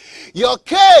Lord. Your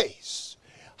case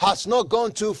has not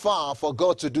gone too far for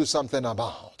God to do something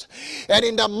about. And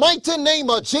in the mighty name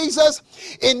of Jesus,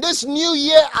 in this new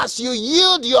year, as you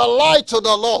yield your life to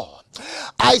the Lord,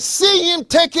 I see him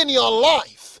taking your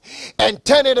life and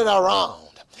turning it around.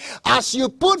 As you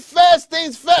put first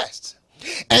things first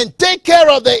and take care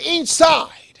of the inside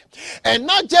and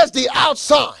not just the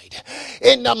outside,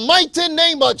 in the mighty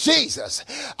name of Jesus,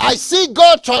 I see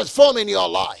God transforming your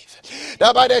life.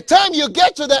 That by the time you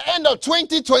get to the end of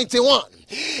 2021,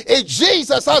 if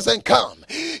Jesus hasn't come,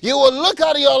 you will look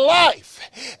at your life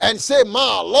and say,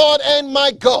 my Lord and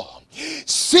my God,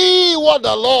 see what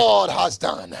the Lord has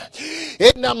done.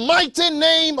 In the mighty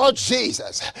name of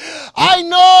Jesus, I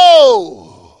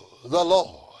know the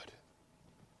Lord.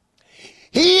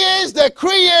 He is the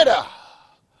creator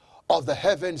of the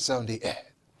heavens and the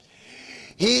earth.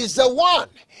 He is the one,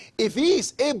 if he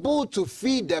is able to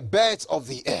feed the birds of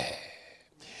the air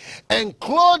and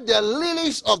clothe the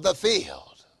lilies of the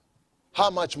field, how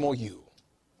much more you?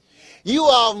 You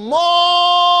have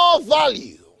more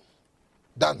value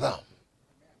than them.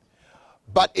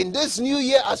 But in this new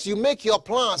year, as you make your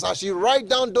plans, as you write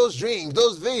down those dreams,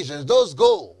 those visions, those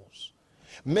goals,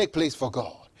 make place for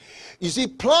God. You see,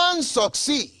 plans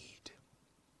succeed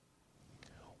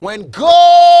when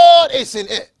God is in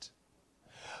it.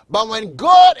 But when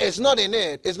God is not in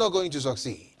it, it's not going to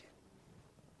succeed.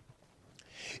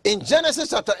 In Genesis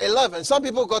chapter 11, some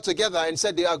people got together and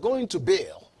said they are going to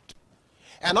build.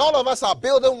 And all of us are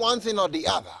building one thing or the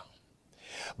other.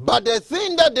 But the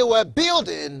thing that they were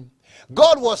building,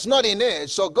 God was not in it,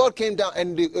 so God came down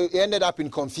and it ended up in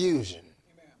confusion.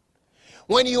 Amen.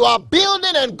 When you are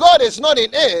building and God is not in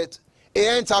it, it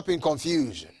ends up in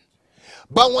confusion.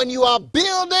 But when you are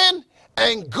building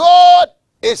and God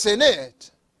is in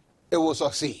it, it will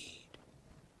succeed.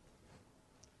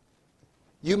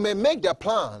 You may make the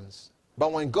plans,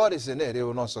 but when God is in it, it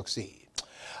will not succeed.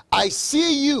 I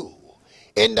see you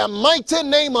In the mighty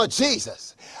name of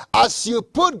Jesus, as you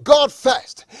put God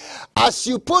first, as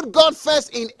you put God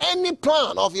first in any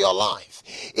plan of your life,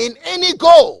 in any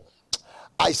goal,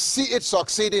 I see it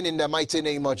succeeding in the mighty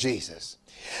name of Jesus.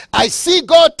 I see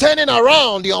God turning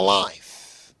around your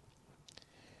life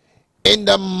in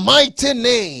the mighty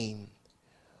name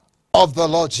of the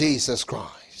Lord Jesus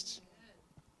Christ.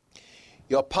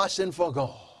 Your passion for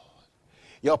God,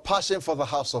 your passion for the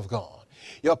house of God,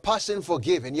 your passion for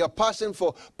giving, your passion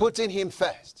for putting Him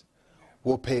first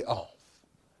will pay off.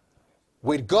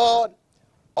 With God,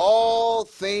 all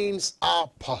things are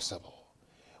possible.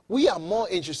 We are more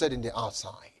interested in the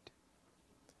outside.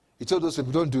 He told those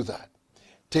people, don't do that.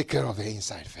 Take care of the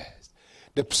inside first.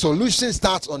 The solution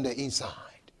starts on the inside.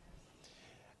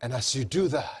 And as you do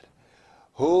that,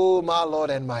 oh my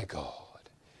Lord and my God,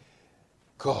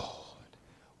 God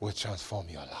will transform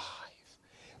your life.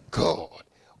 God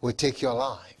will take your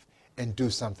life and do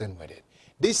something with it.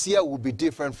 This year will be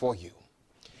different for you.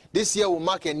 This year will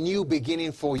mark a new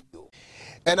beginning for you.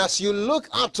 And as you look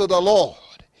up to the Lord,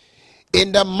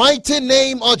 in the mighty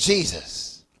name of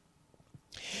Jesus,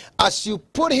 as you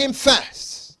put Him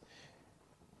first,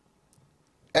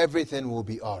 everything will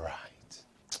be all right.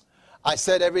 I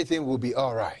said everything will be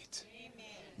all right. Amen.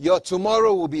 Your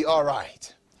tomorrow will be all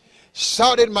right.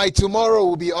 Shout it, my tomorrow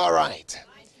will be all right.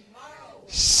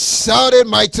 Shout it,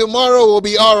 my tomorrow will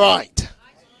be all right.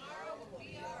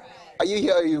 Are you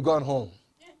here or you've gone home?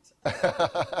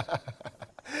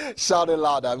 Shout it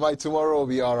louder. My tomorrow will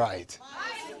be all right.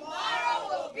 My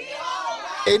tomorrow will be all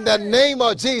right. In the name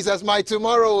of Jesus, my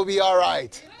tomorrow will be all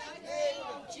right. In the name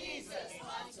of Jesus,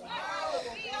 my tomorrow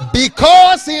will be all right.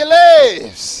 Because He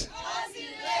lives, Because He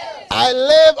lives, I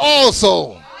live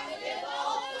also. I live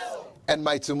also. And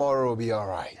my tomorrow will be all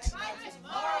right. My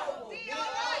tomorrow will be all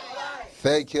right.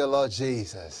 Thank you, Lord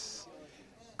Jesus.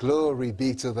 Glory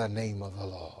be to the name of the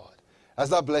Lord. Has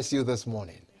that blessed you this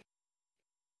morning?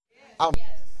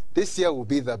 This year will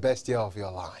be the best year of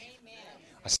your life.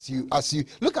 As you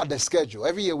look at the schedule,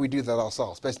 every year we do that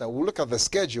ourselves. Personally, we'll look at the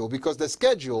schedule, because the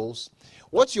schedules,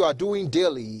 what you are doing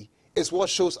daily is what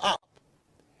shows up.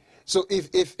 So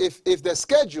if the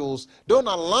schedules don't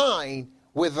align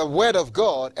with the Word of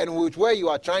God and with where you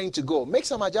are trying to go, make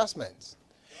some adjustments.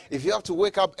 If you have to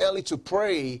wake up early to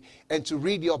pray and to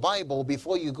read your Bible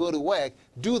before you go to work,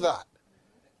 do that.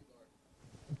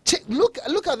 Look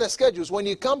at the schedules. When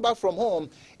you come back from home,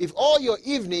 if all your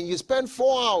evening you spend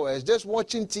 4 hours just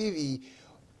watching TV,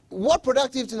 what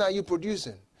productivity are you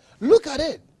producing? Look at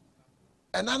it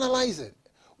and analyze it.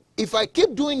 If I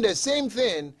keep doing the same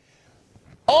thing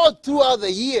all throughout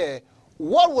the year,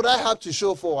 what would I have to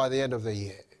show for at the end of the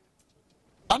year?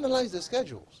 Analyze the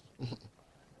schedules.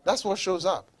 That's what shows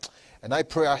up. And I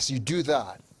pray as you do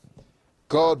that,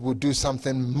 God will do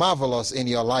something marvelous in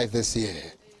your life this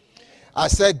year. I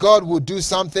said God will do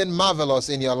something marvelous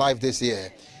in your life this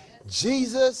year.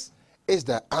 Jesus is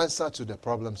the answer to the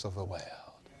problems of the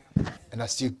world. And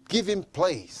as you give Him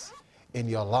place in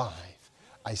your life,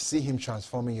 I see Him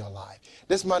transforming your life.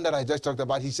 This man that I just talked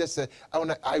about, he just said,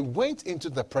 I went into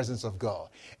the presence of God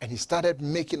and he started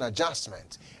making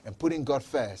adjustments and putting God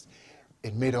first.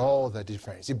 It made all the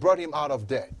difference. He brought him out of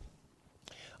debt.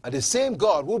 And the same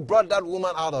God who brought that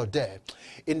woman out of debt,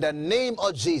 in the name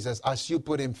of Jesus, as you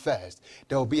put Him first,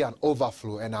 there will be an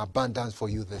overflow and abundance for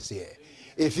you this year.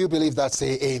 If you believe that,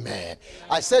 say amen.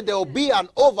 I said there will be an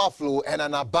overflow and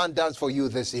an abundance for you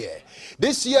this year.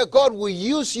 This year, God will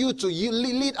use you to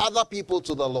lead other people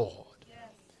to the Lord.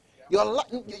 Your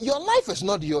life is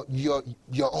not your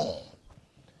own.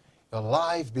 Your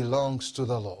life belongs to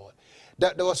the Lord.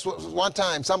 There was one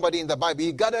time somebody in the Bible,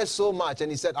 he gathered so much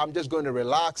and he said, I'm just going to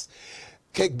relax,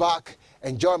 kick back,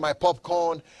 enjoy my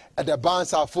popcorn, and the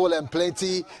barns are full and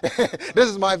plenty. This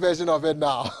is my version of it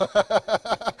now.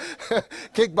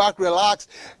 Kick back, relax,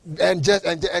 and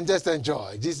just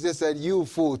enjoy. Jesus said, you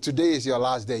fool, today is your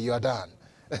last day, you are done.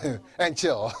 And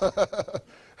chill.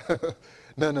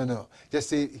 No. Just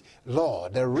say,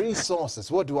 Lord, the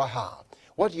resources, what do I have?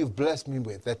 What you've blessed me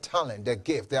with, the talent, the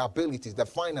gift, the abilities, the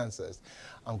finances,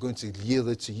 I'm going to yield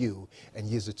it to you and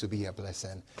use it to be a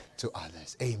blessing to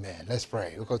others. Amen. Let's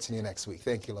pray. We'll continue next week.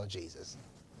 Thank you, Lord Jesus.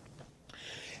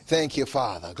 Thank you,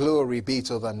 Father. Glory be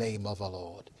to the name of the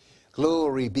Lord.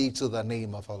 Glory be to the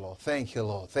name of the Lord. Thank you,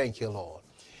 Lord. Thank you, Lord.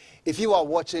 If you are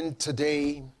watching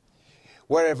today,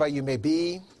 wherever you may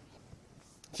be,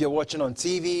 if you're watching on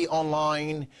TV,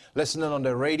 online, listening on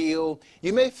the radio,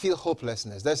 you may feel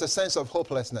hopelessness. There's a sense of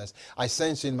hopelessness I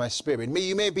sense in my spirit.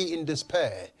 You may be in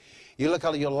despair. You look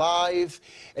at your life,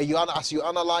 and as you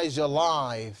analyze your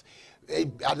life,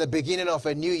 at the beginning of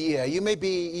a new year, you may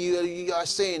be, you are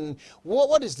saying,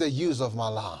 what is the use of my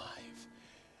life?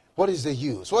 What is the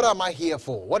use? What am I here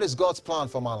for? What is God's plan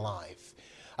for my life?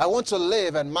 I want to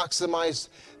live and maximize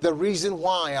the reason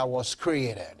why I was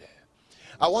created.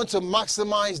 I want to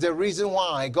maximize the reason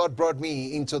why God brought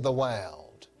me into the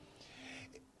world.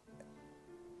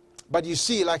 But you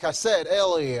see, like I said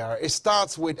earlier, it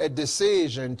starts with a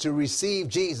decision to receive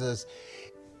Jesus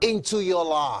into your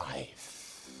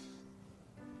life.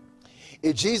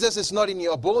 If Jesus is not in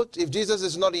your boat, if Jesus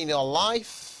is not in your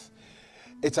life,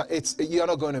 you're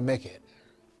not going to make it.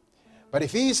 But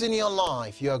if He's in your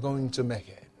life, you are going to make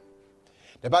it.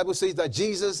 The Bible says that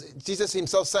Jesus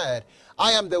Himself said,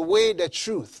 I am the way, the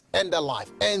truth, and the life,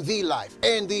 and the life,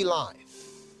 and the life.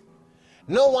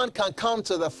 No one can come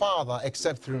to the Father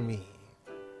except through me.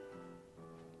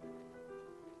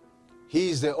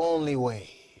 He's the only way.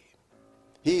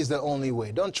 He's the only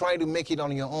way. Don't try to make it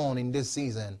on your own in this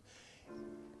season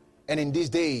and in these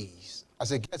days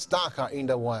as it gets darker in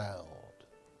the world.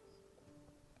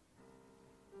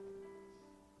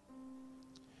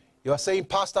 You are saying,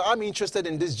 Pastor, I'm interested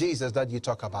in this Jesus that you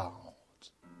talk about.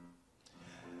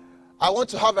 I want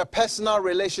to have a personal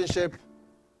relationship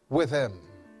with Him.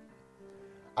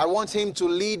 I want Him to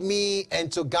lead me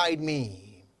and to guide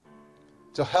me,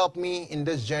 to help me in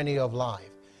this journey of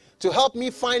life, to help me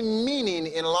find meaning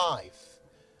in life,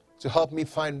 to help me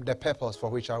find the purpose for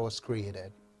which I was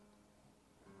created.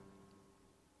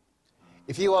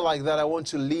 If you are like that, I want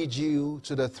to lead you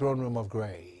to the throne room of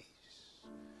grace.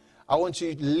 I want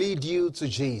to lead you to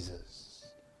Jesus.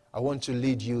 I want to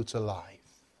lead you to life.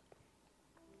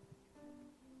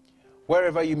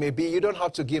 Wherever you may be, you don't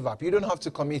have to give up. You don't have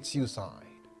to commit suicide.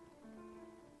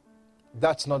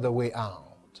 That's not the way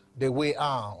out. The way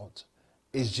out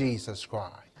is Jesus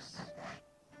Christ.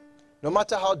 No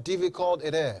matter how difficult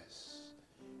it is,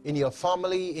 in your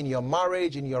family, in your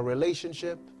marriage, in your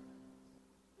relationship,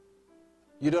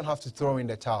 you don't have to throw in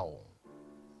the towel.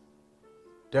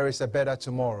 There is a better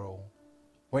tomorrow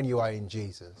when you are in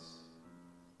Jesus.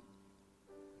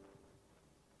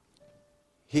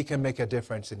 He can make a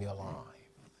difference in your life.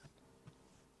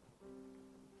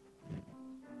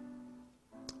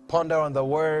 Ponder on the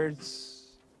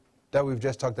words that we've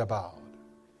just talked about.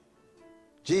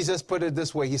 Jesus put it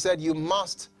this way. He said, you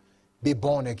must be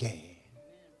born again.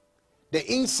 The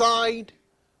inside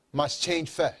must change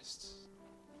first.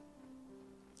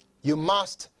 You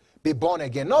must be born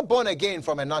again. Not born again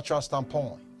from a natural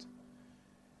standpoint.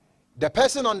 The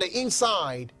person on the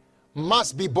inside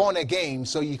must be born again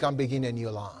so you can begin a new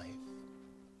life.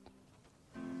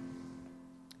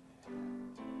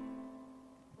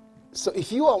 So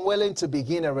if you are willing to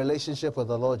begin a relationship with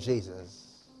the Lord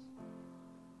Jesus,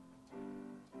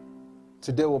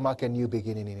 today will mark a new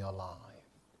beginning in your life.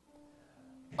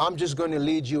 I'm just going to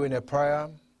lead you in a prayer.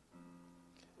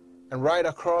 And right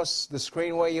across the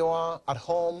screen where you are, at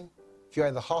home, if you're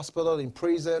in the hospital, in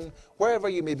prison, wherever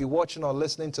you may be watching or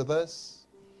listening to this,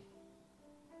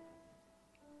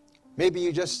 maybe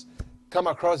you just come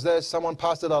across this, someone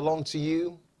passed it along to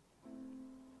you,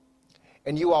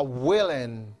 and you are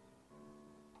willing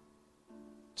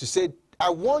to say, I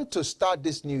want to start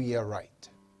this new year right.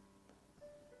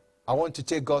 I want to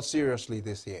take God seriously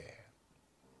this year.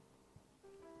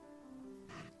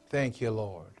 Thank you,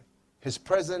 Lord. His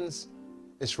presence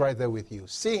is right there with you.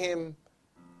 See Him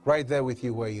right there with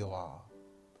you where you are.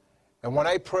 And when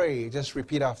I pray, just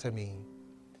repeat after me,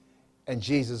 and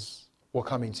Jesus will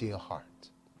come into your heart.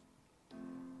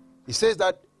 He says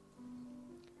that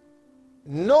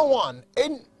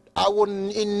I will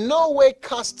in no way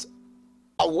cast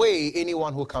away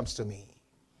anyone who comes to me.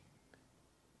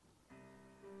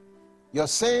 Your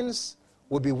sins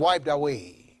will be wiped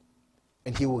away,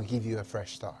 and He will give you a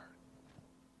fresh start.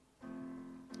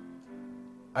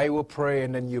 I will pray,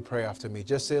 and then you pray after me.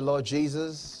 Just say, Lord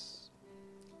Jesus,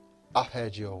 I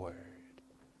heard your word.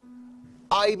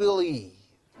 I believe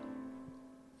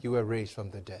you were raised from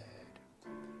the dead.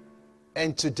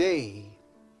 And today,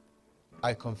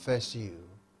 I confess you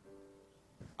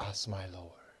as my Lord.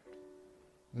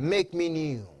 Make me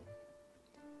new.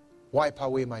 Wipe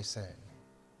away my sin.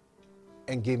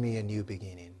 And give me a new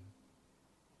beginning.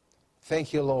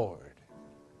 Thank you, Lord,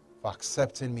 for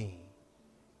accepting me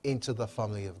into the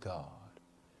family of God.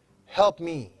 Help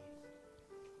me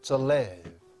to live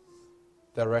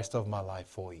the rest of my life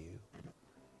for you.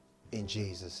 In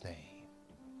Jesus' name.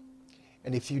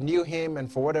 And if you knew Him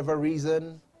and for whatever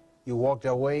reason you walked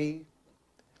away,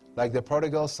 like the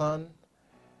prodigal son,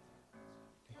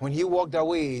 when he walked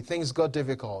away, things got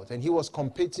difficult and he was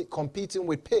competing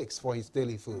with pigs for his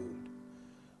daily food.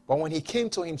 But when he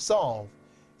came to himself,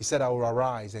 He said, I will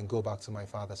arise and go back to my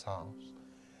father's house.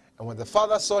 And when the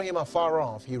father saw him afar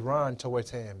off, he ran towards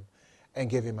him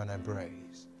and gave him an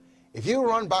embrace. If you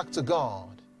run back to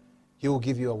God, he will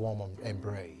give you a warm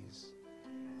embrace.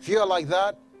 If you are like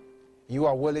that, you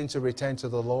are willing to return to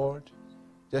the Lord,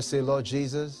 just say, Lord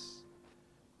Jesus,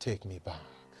 take me back.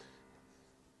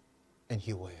 And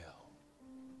he will.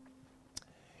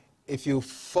 If you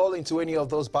fall into any of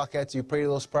those buckets, you pray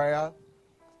those prayers,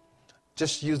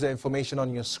 just use the information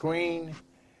on your screen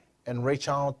and reach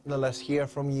out. Let's hear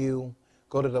from you.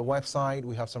 Go to the website.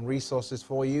 We have some resources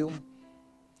for you.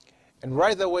 And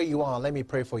right there where you are, let me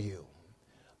pray for you.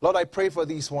 Lord, I pray for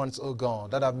these ones, oh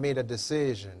God, that have made a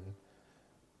decision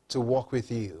to walk with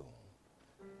you.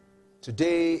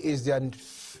 Today is their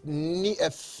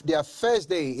first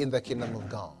day in the kingdom of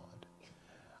God.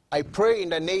 I pray in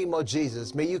the name of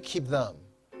Jesus, may you keep them.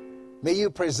 May you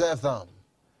preserve them.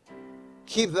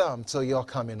 Keep them till your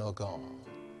coming, oh God.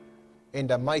 In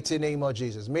the mighty name of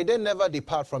Jesus. May they never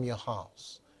depart from your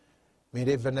house. May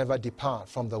they never depart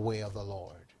from the way of the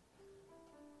Lord.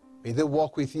 May they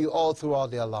walk with you all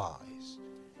throughout their lives.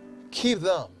 Keep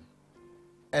them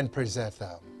and preserve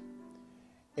them.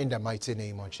 In the mighty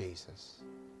name of Jesus.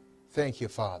 Thank you,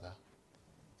 Father.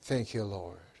 Thank you,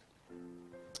 Lord.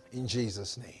 In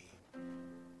Jesus' name.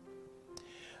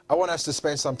 I want us to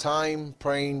spend some time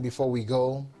praying before we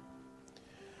go.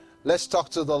 Let's talk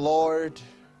to the Lord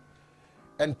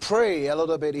and pray a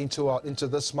little bit into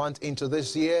this month, into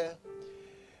this year,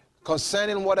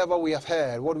 concerning whatever we have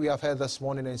heard, what we have heard this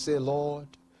morning, and say, Lord,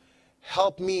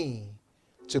 help me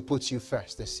to put you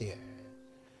first this year.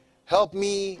 Help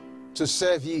me to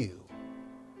serve you.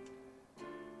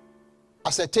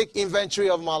 As I take inventory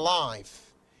of my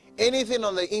life, anything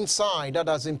on the inside that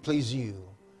doesn't please you,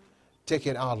 take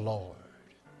it out, Lord.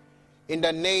 In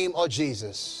the name of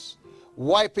Jesus,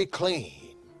 wipe it clean.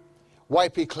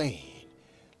 Wipe it clean.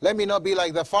 Let me not be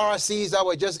like the Pharisees that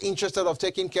were just interested of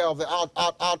taking care of the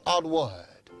outward.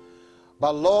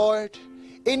 But Lord,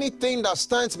 anything that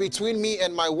stands between me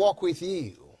and my walk with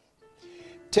you,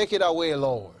 take it away,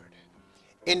 Lord.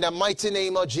 In the mighty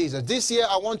name of Jesus. This year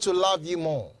I want to love you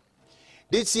more.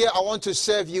 This year I want to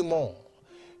serve you more.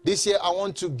 This year I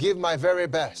want to give my very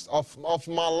best of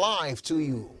my life to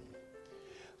you.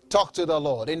 Talk to the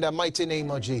Lord in the mighty name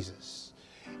of Jesus.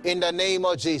 In the name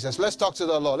of Jesus. Let's talk to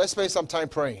the Lord. Let's spend some time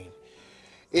praying.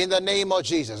 In the name of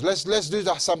Jesus. Let's do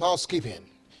some housekeeping.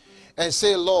 And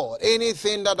say, Lord,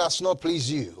 anything that does not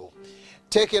please you,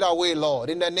 take it away, Lord,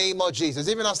 in the name of Jesus.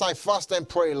 Even as I fast and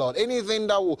pray, Lord, anything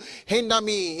that will hindering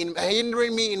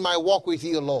me in my walk with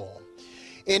you, Lord,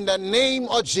 in the name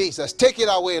of Jesus, take it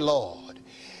away, Lord.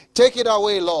 Take it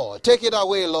away, Lord. Take it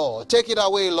away, Lord. Take it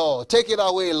away, Lord. Take it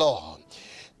away, Lord.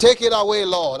 Take it away,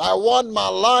 Lord. I want my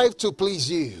life to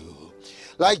please you.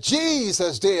 Like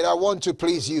Jesus did, I want to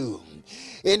please you.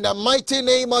 In the mighty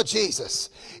name of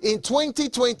Jesus. In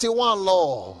 2021,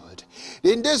 Lord,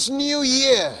 in this new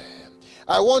year,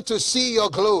 I want to see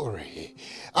your glory.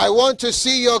 I want to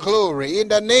see your glory in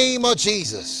the name of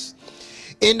Jesus.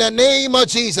 In the name of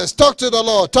Jesus. Talk to the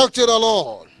Lord. Talk to the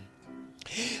Lord.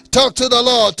 Talk to the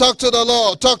Lord. Talk to the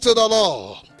Lord. Talk to the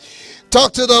Lord.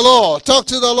 Talk to the Lord. Talk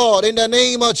to the Lord in the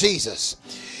name of Jesus.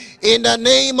 In the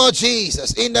name of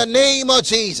Jesus. In the name of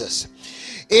Jesus.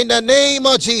 In the name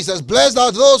of Jesus. Blessed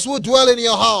are those who dwell in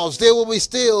your house. They will be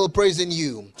still praising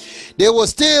you. They will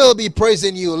still be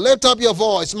praising you. Lift up your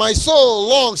voice. My soul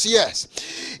longs, yes,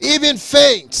 even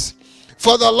faints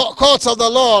for the courts of the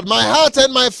Lord. My heart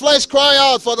and my flesh cry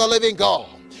out for the living God.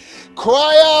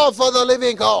 Cry out for the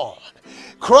living God.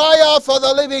 Cry out for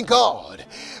the living God.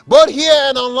 Both here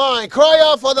and online, cry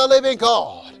out for the living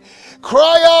God.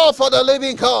 Cry out for the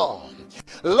living God.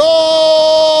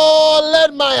 Lord,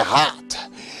 let my heart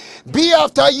be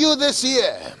after you this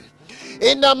year.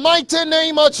 In the mighty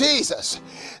name of Jesus,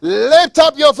 lift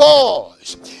up your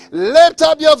voice. Lift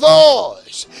up your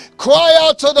voice. Cry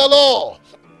out to the Lord.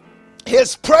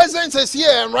 His presence is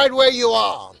here and right where you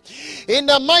are. In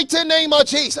the mighty name of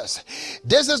Jesus.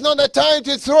 This is not the time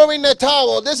to throw in the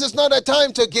towel. This is not the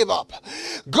time to give up.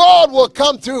 God will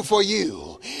come through for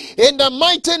you. In the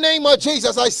mighty name of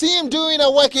Jesus. I see him doing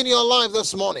a work in your life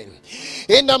this morning.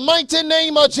 In the mighty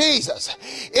name of Jesus.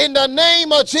 In the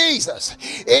name of Jesus.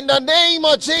 In the name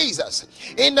of Jesus.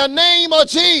 In the name of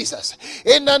Jesus.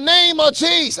 In the name of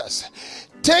Jesus.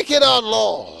 Take it out,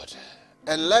 Lord,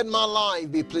 and let my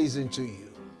life be pleasing to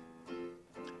you.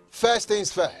 First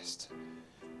things first.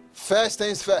 First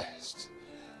things first.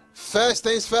 First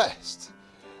things first.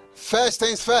 First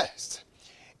things first.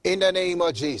 In the name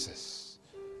of Jesus.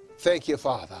 Thank you,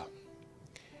 Father.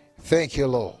 Thank you,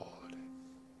 Lord.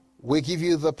 We give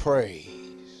you the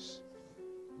praise.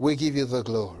 We give you the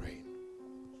glory.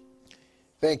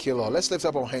 Thank you, Lord. Let's lift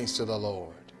up our hands to the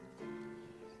Lord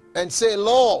and say,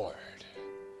 Lord.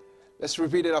 Let's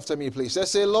repeat it after me, please. Let's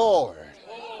say, Lord,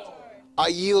 I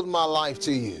yield my life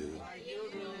to you.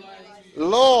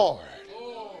 Lord,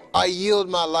 I yield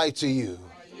my life to you.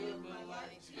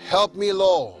 Help me,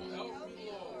 Lord,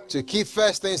 to keep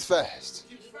first things first.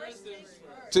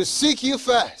 To seek you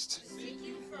first.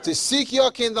 To seek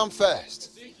your kingdom first.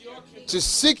 To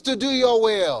seek to do your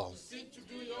will.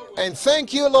 And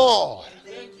thank you, Lord.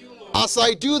 As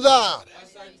I do that,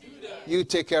 you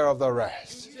take care of the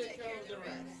rest.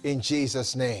 In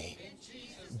Jesus' name.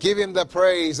 Give him the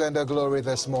praise and the glory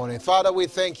this morning. Father, we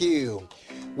thank you.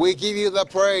 We give you the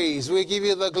praise. We give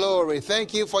you the glory.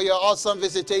 Thank you for your awesome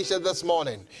visitation this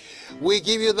morning. We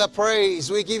give you the praise.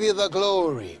 We give you the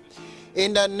glory.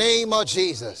 In the name of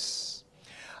Jesus.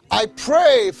 I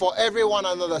pray for everyone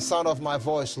under the sound of my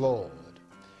voice, Lord.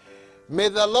 May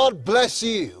the Lord bless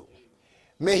you.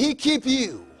 May he keep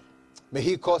you. May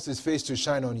he cause his face to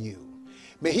shine on you.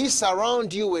 May he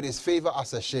surround you with his favor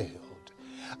as a shield.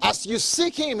 As you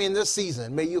seek him in this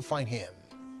season, may you find him.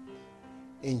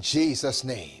 In Jesus'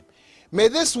 name. May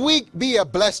this week be a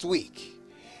blessed week.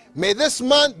 May this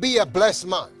month be a blessed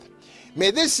month.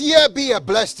 May this year be a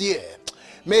blessed year.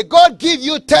 May God give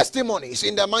you testimonies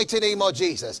in the mighty name of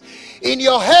Jesus. In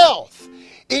your health,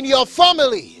 in your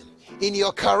family, in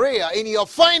your career, in your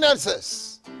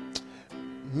finances.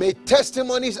 May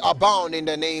testimonies abound in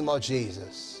the name of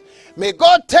Jesus. May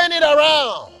God turn it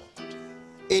around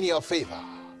in your favor.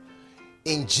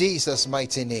 In Jesus'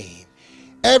 mighty name.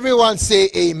 Everyone say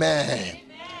amen. Amen.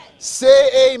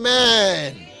 Say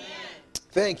amen. Amen.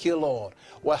 Thank you, Lord.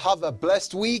 Well, have a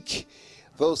blessed week.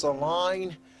 Those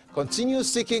online, continue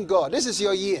seeking God. This is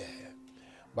your year.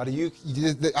 But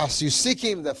as you seek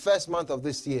him the first month of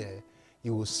this year,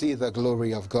 you will see the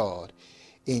glory of God.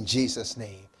 In Jesus'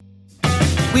 name.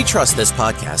 We trust this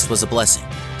podcast was a blessing.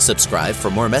 Subscribe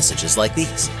for more messages like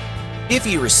these. If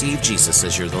you receive Jesus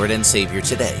as your Lord and Savior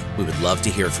today, we would love to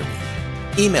hear from you.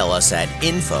 Email us at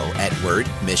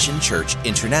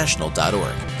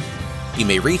info@wordmissionchurchinternational.org. You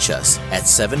may reach us at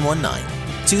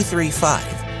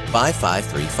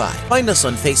 719-235-5535. Find us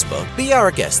on Facebook. Be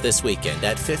our guest this weekend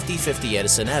at 5050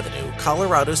 Edison Avenue,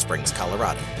 Colorado Springs,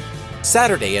 Colorado.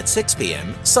 Saturday at 6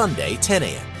 p.m., Sunday 10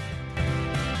 a.m.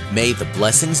 May the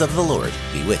blessings of the Lord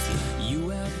be with you. You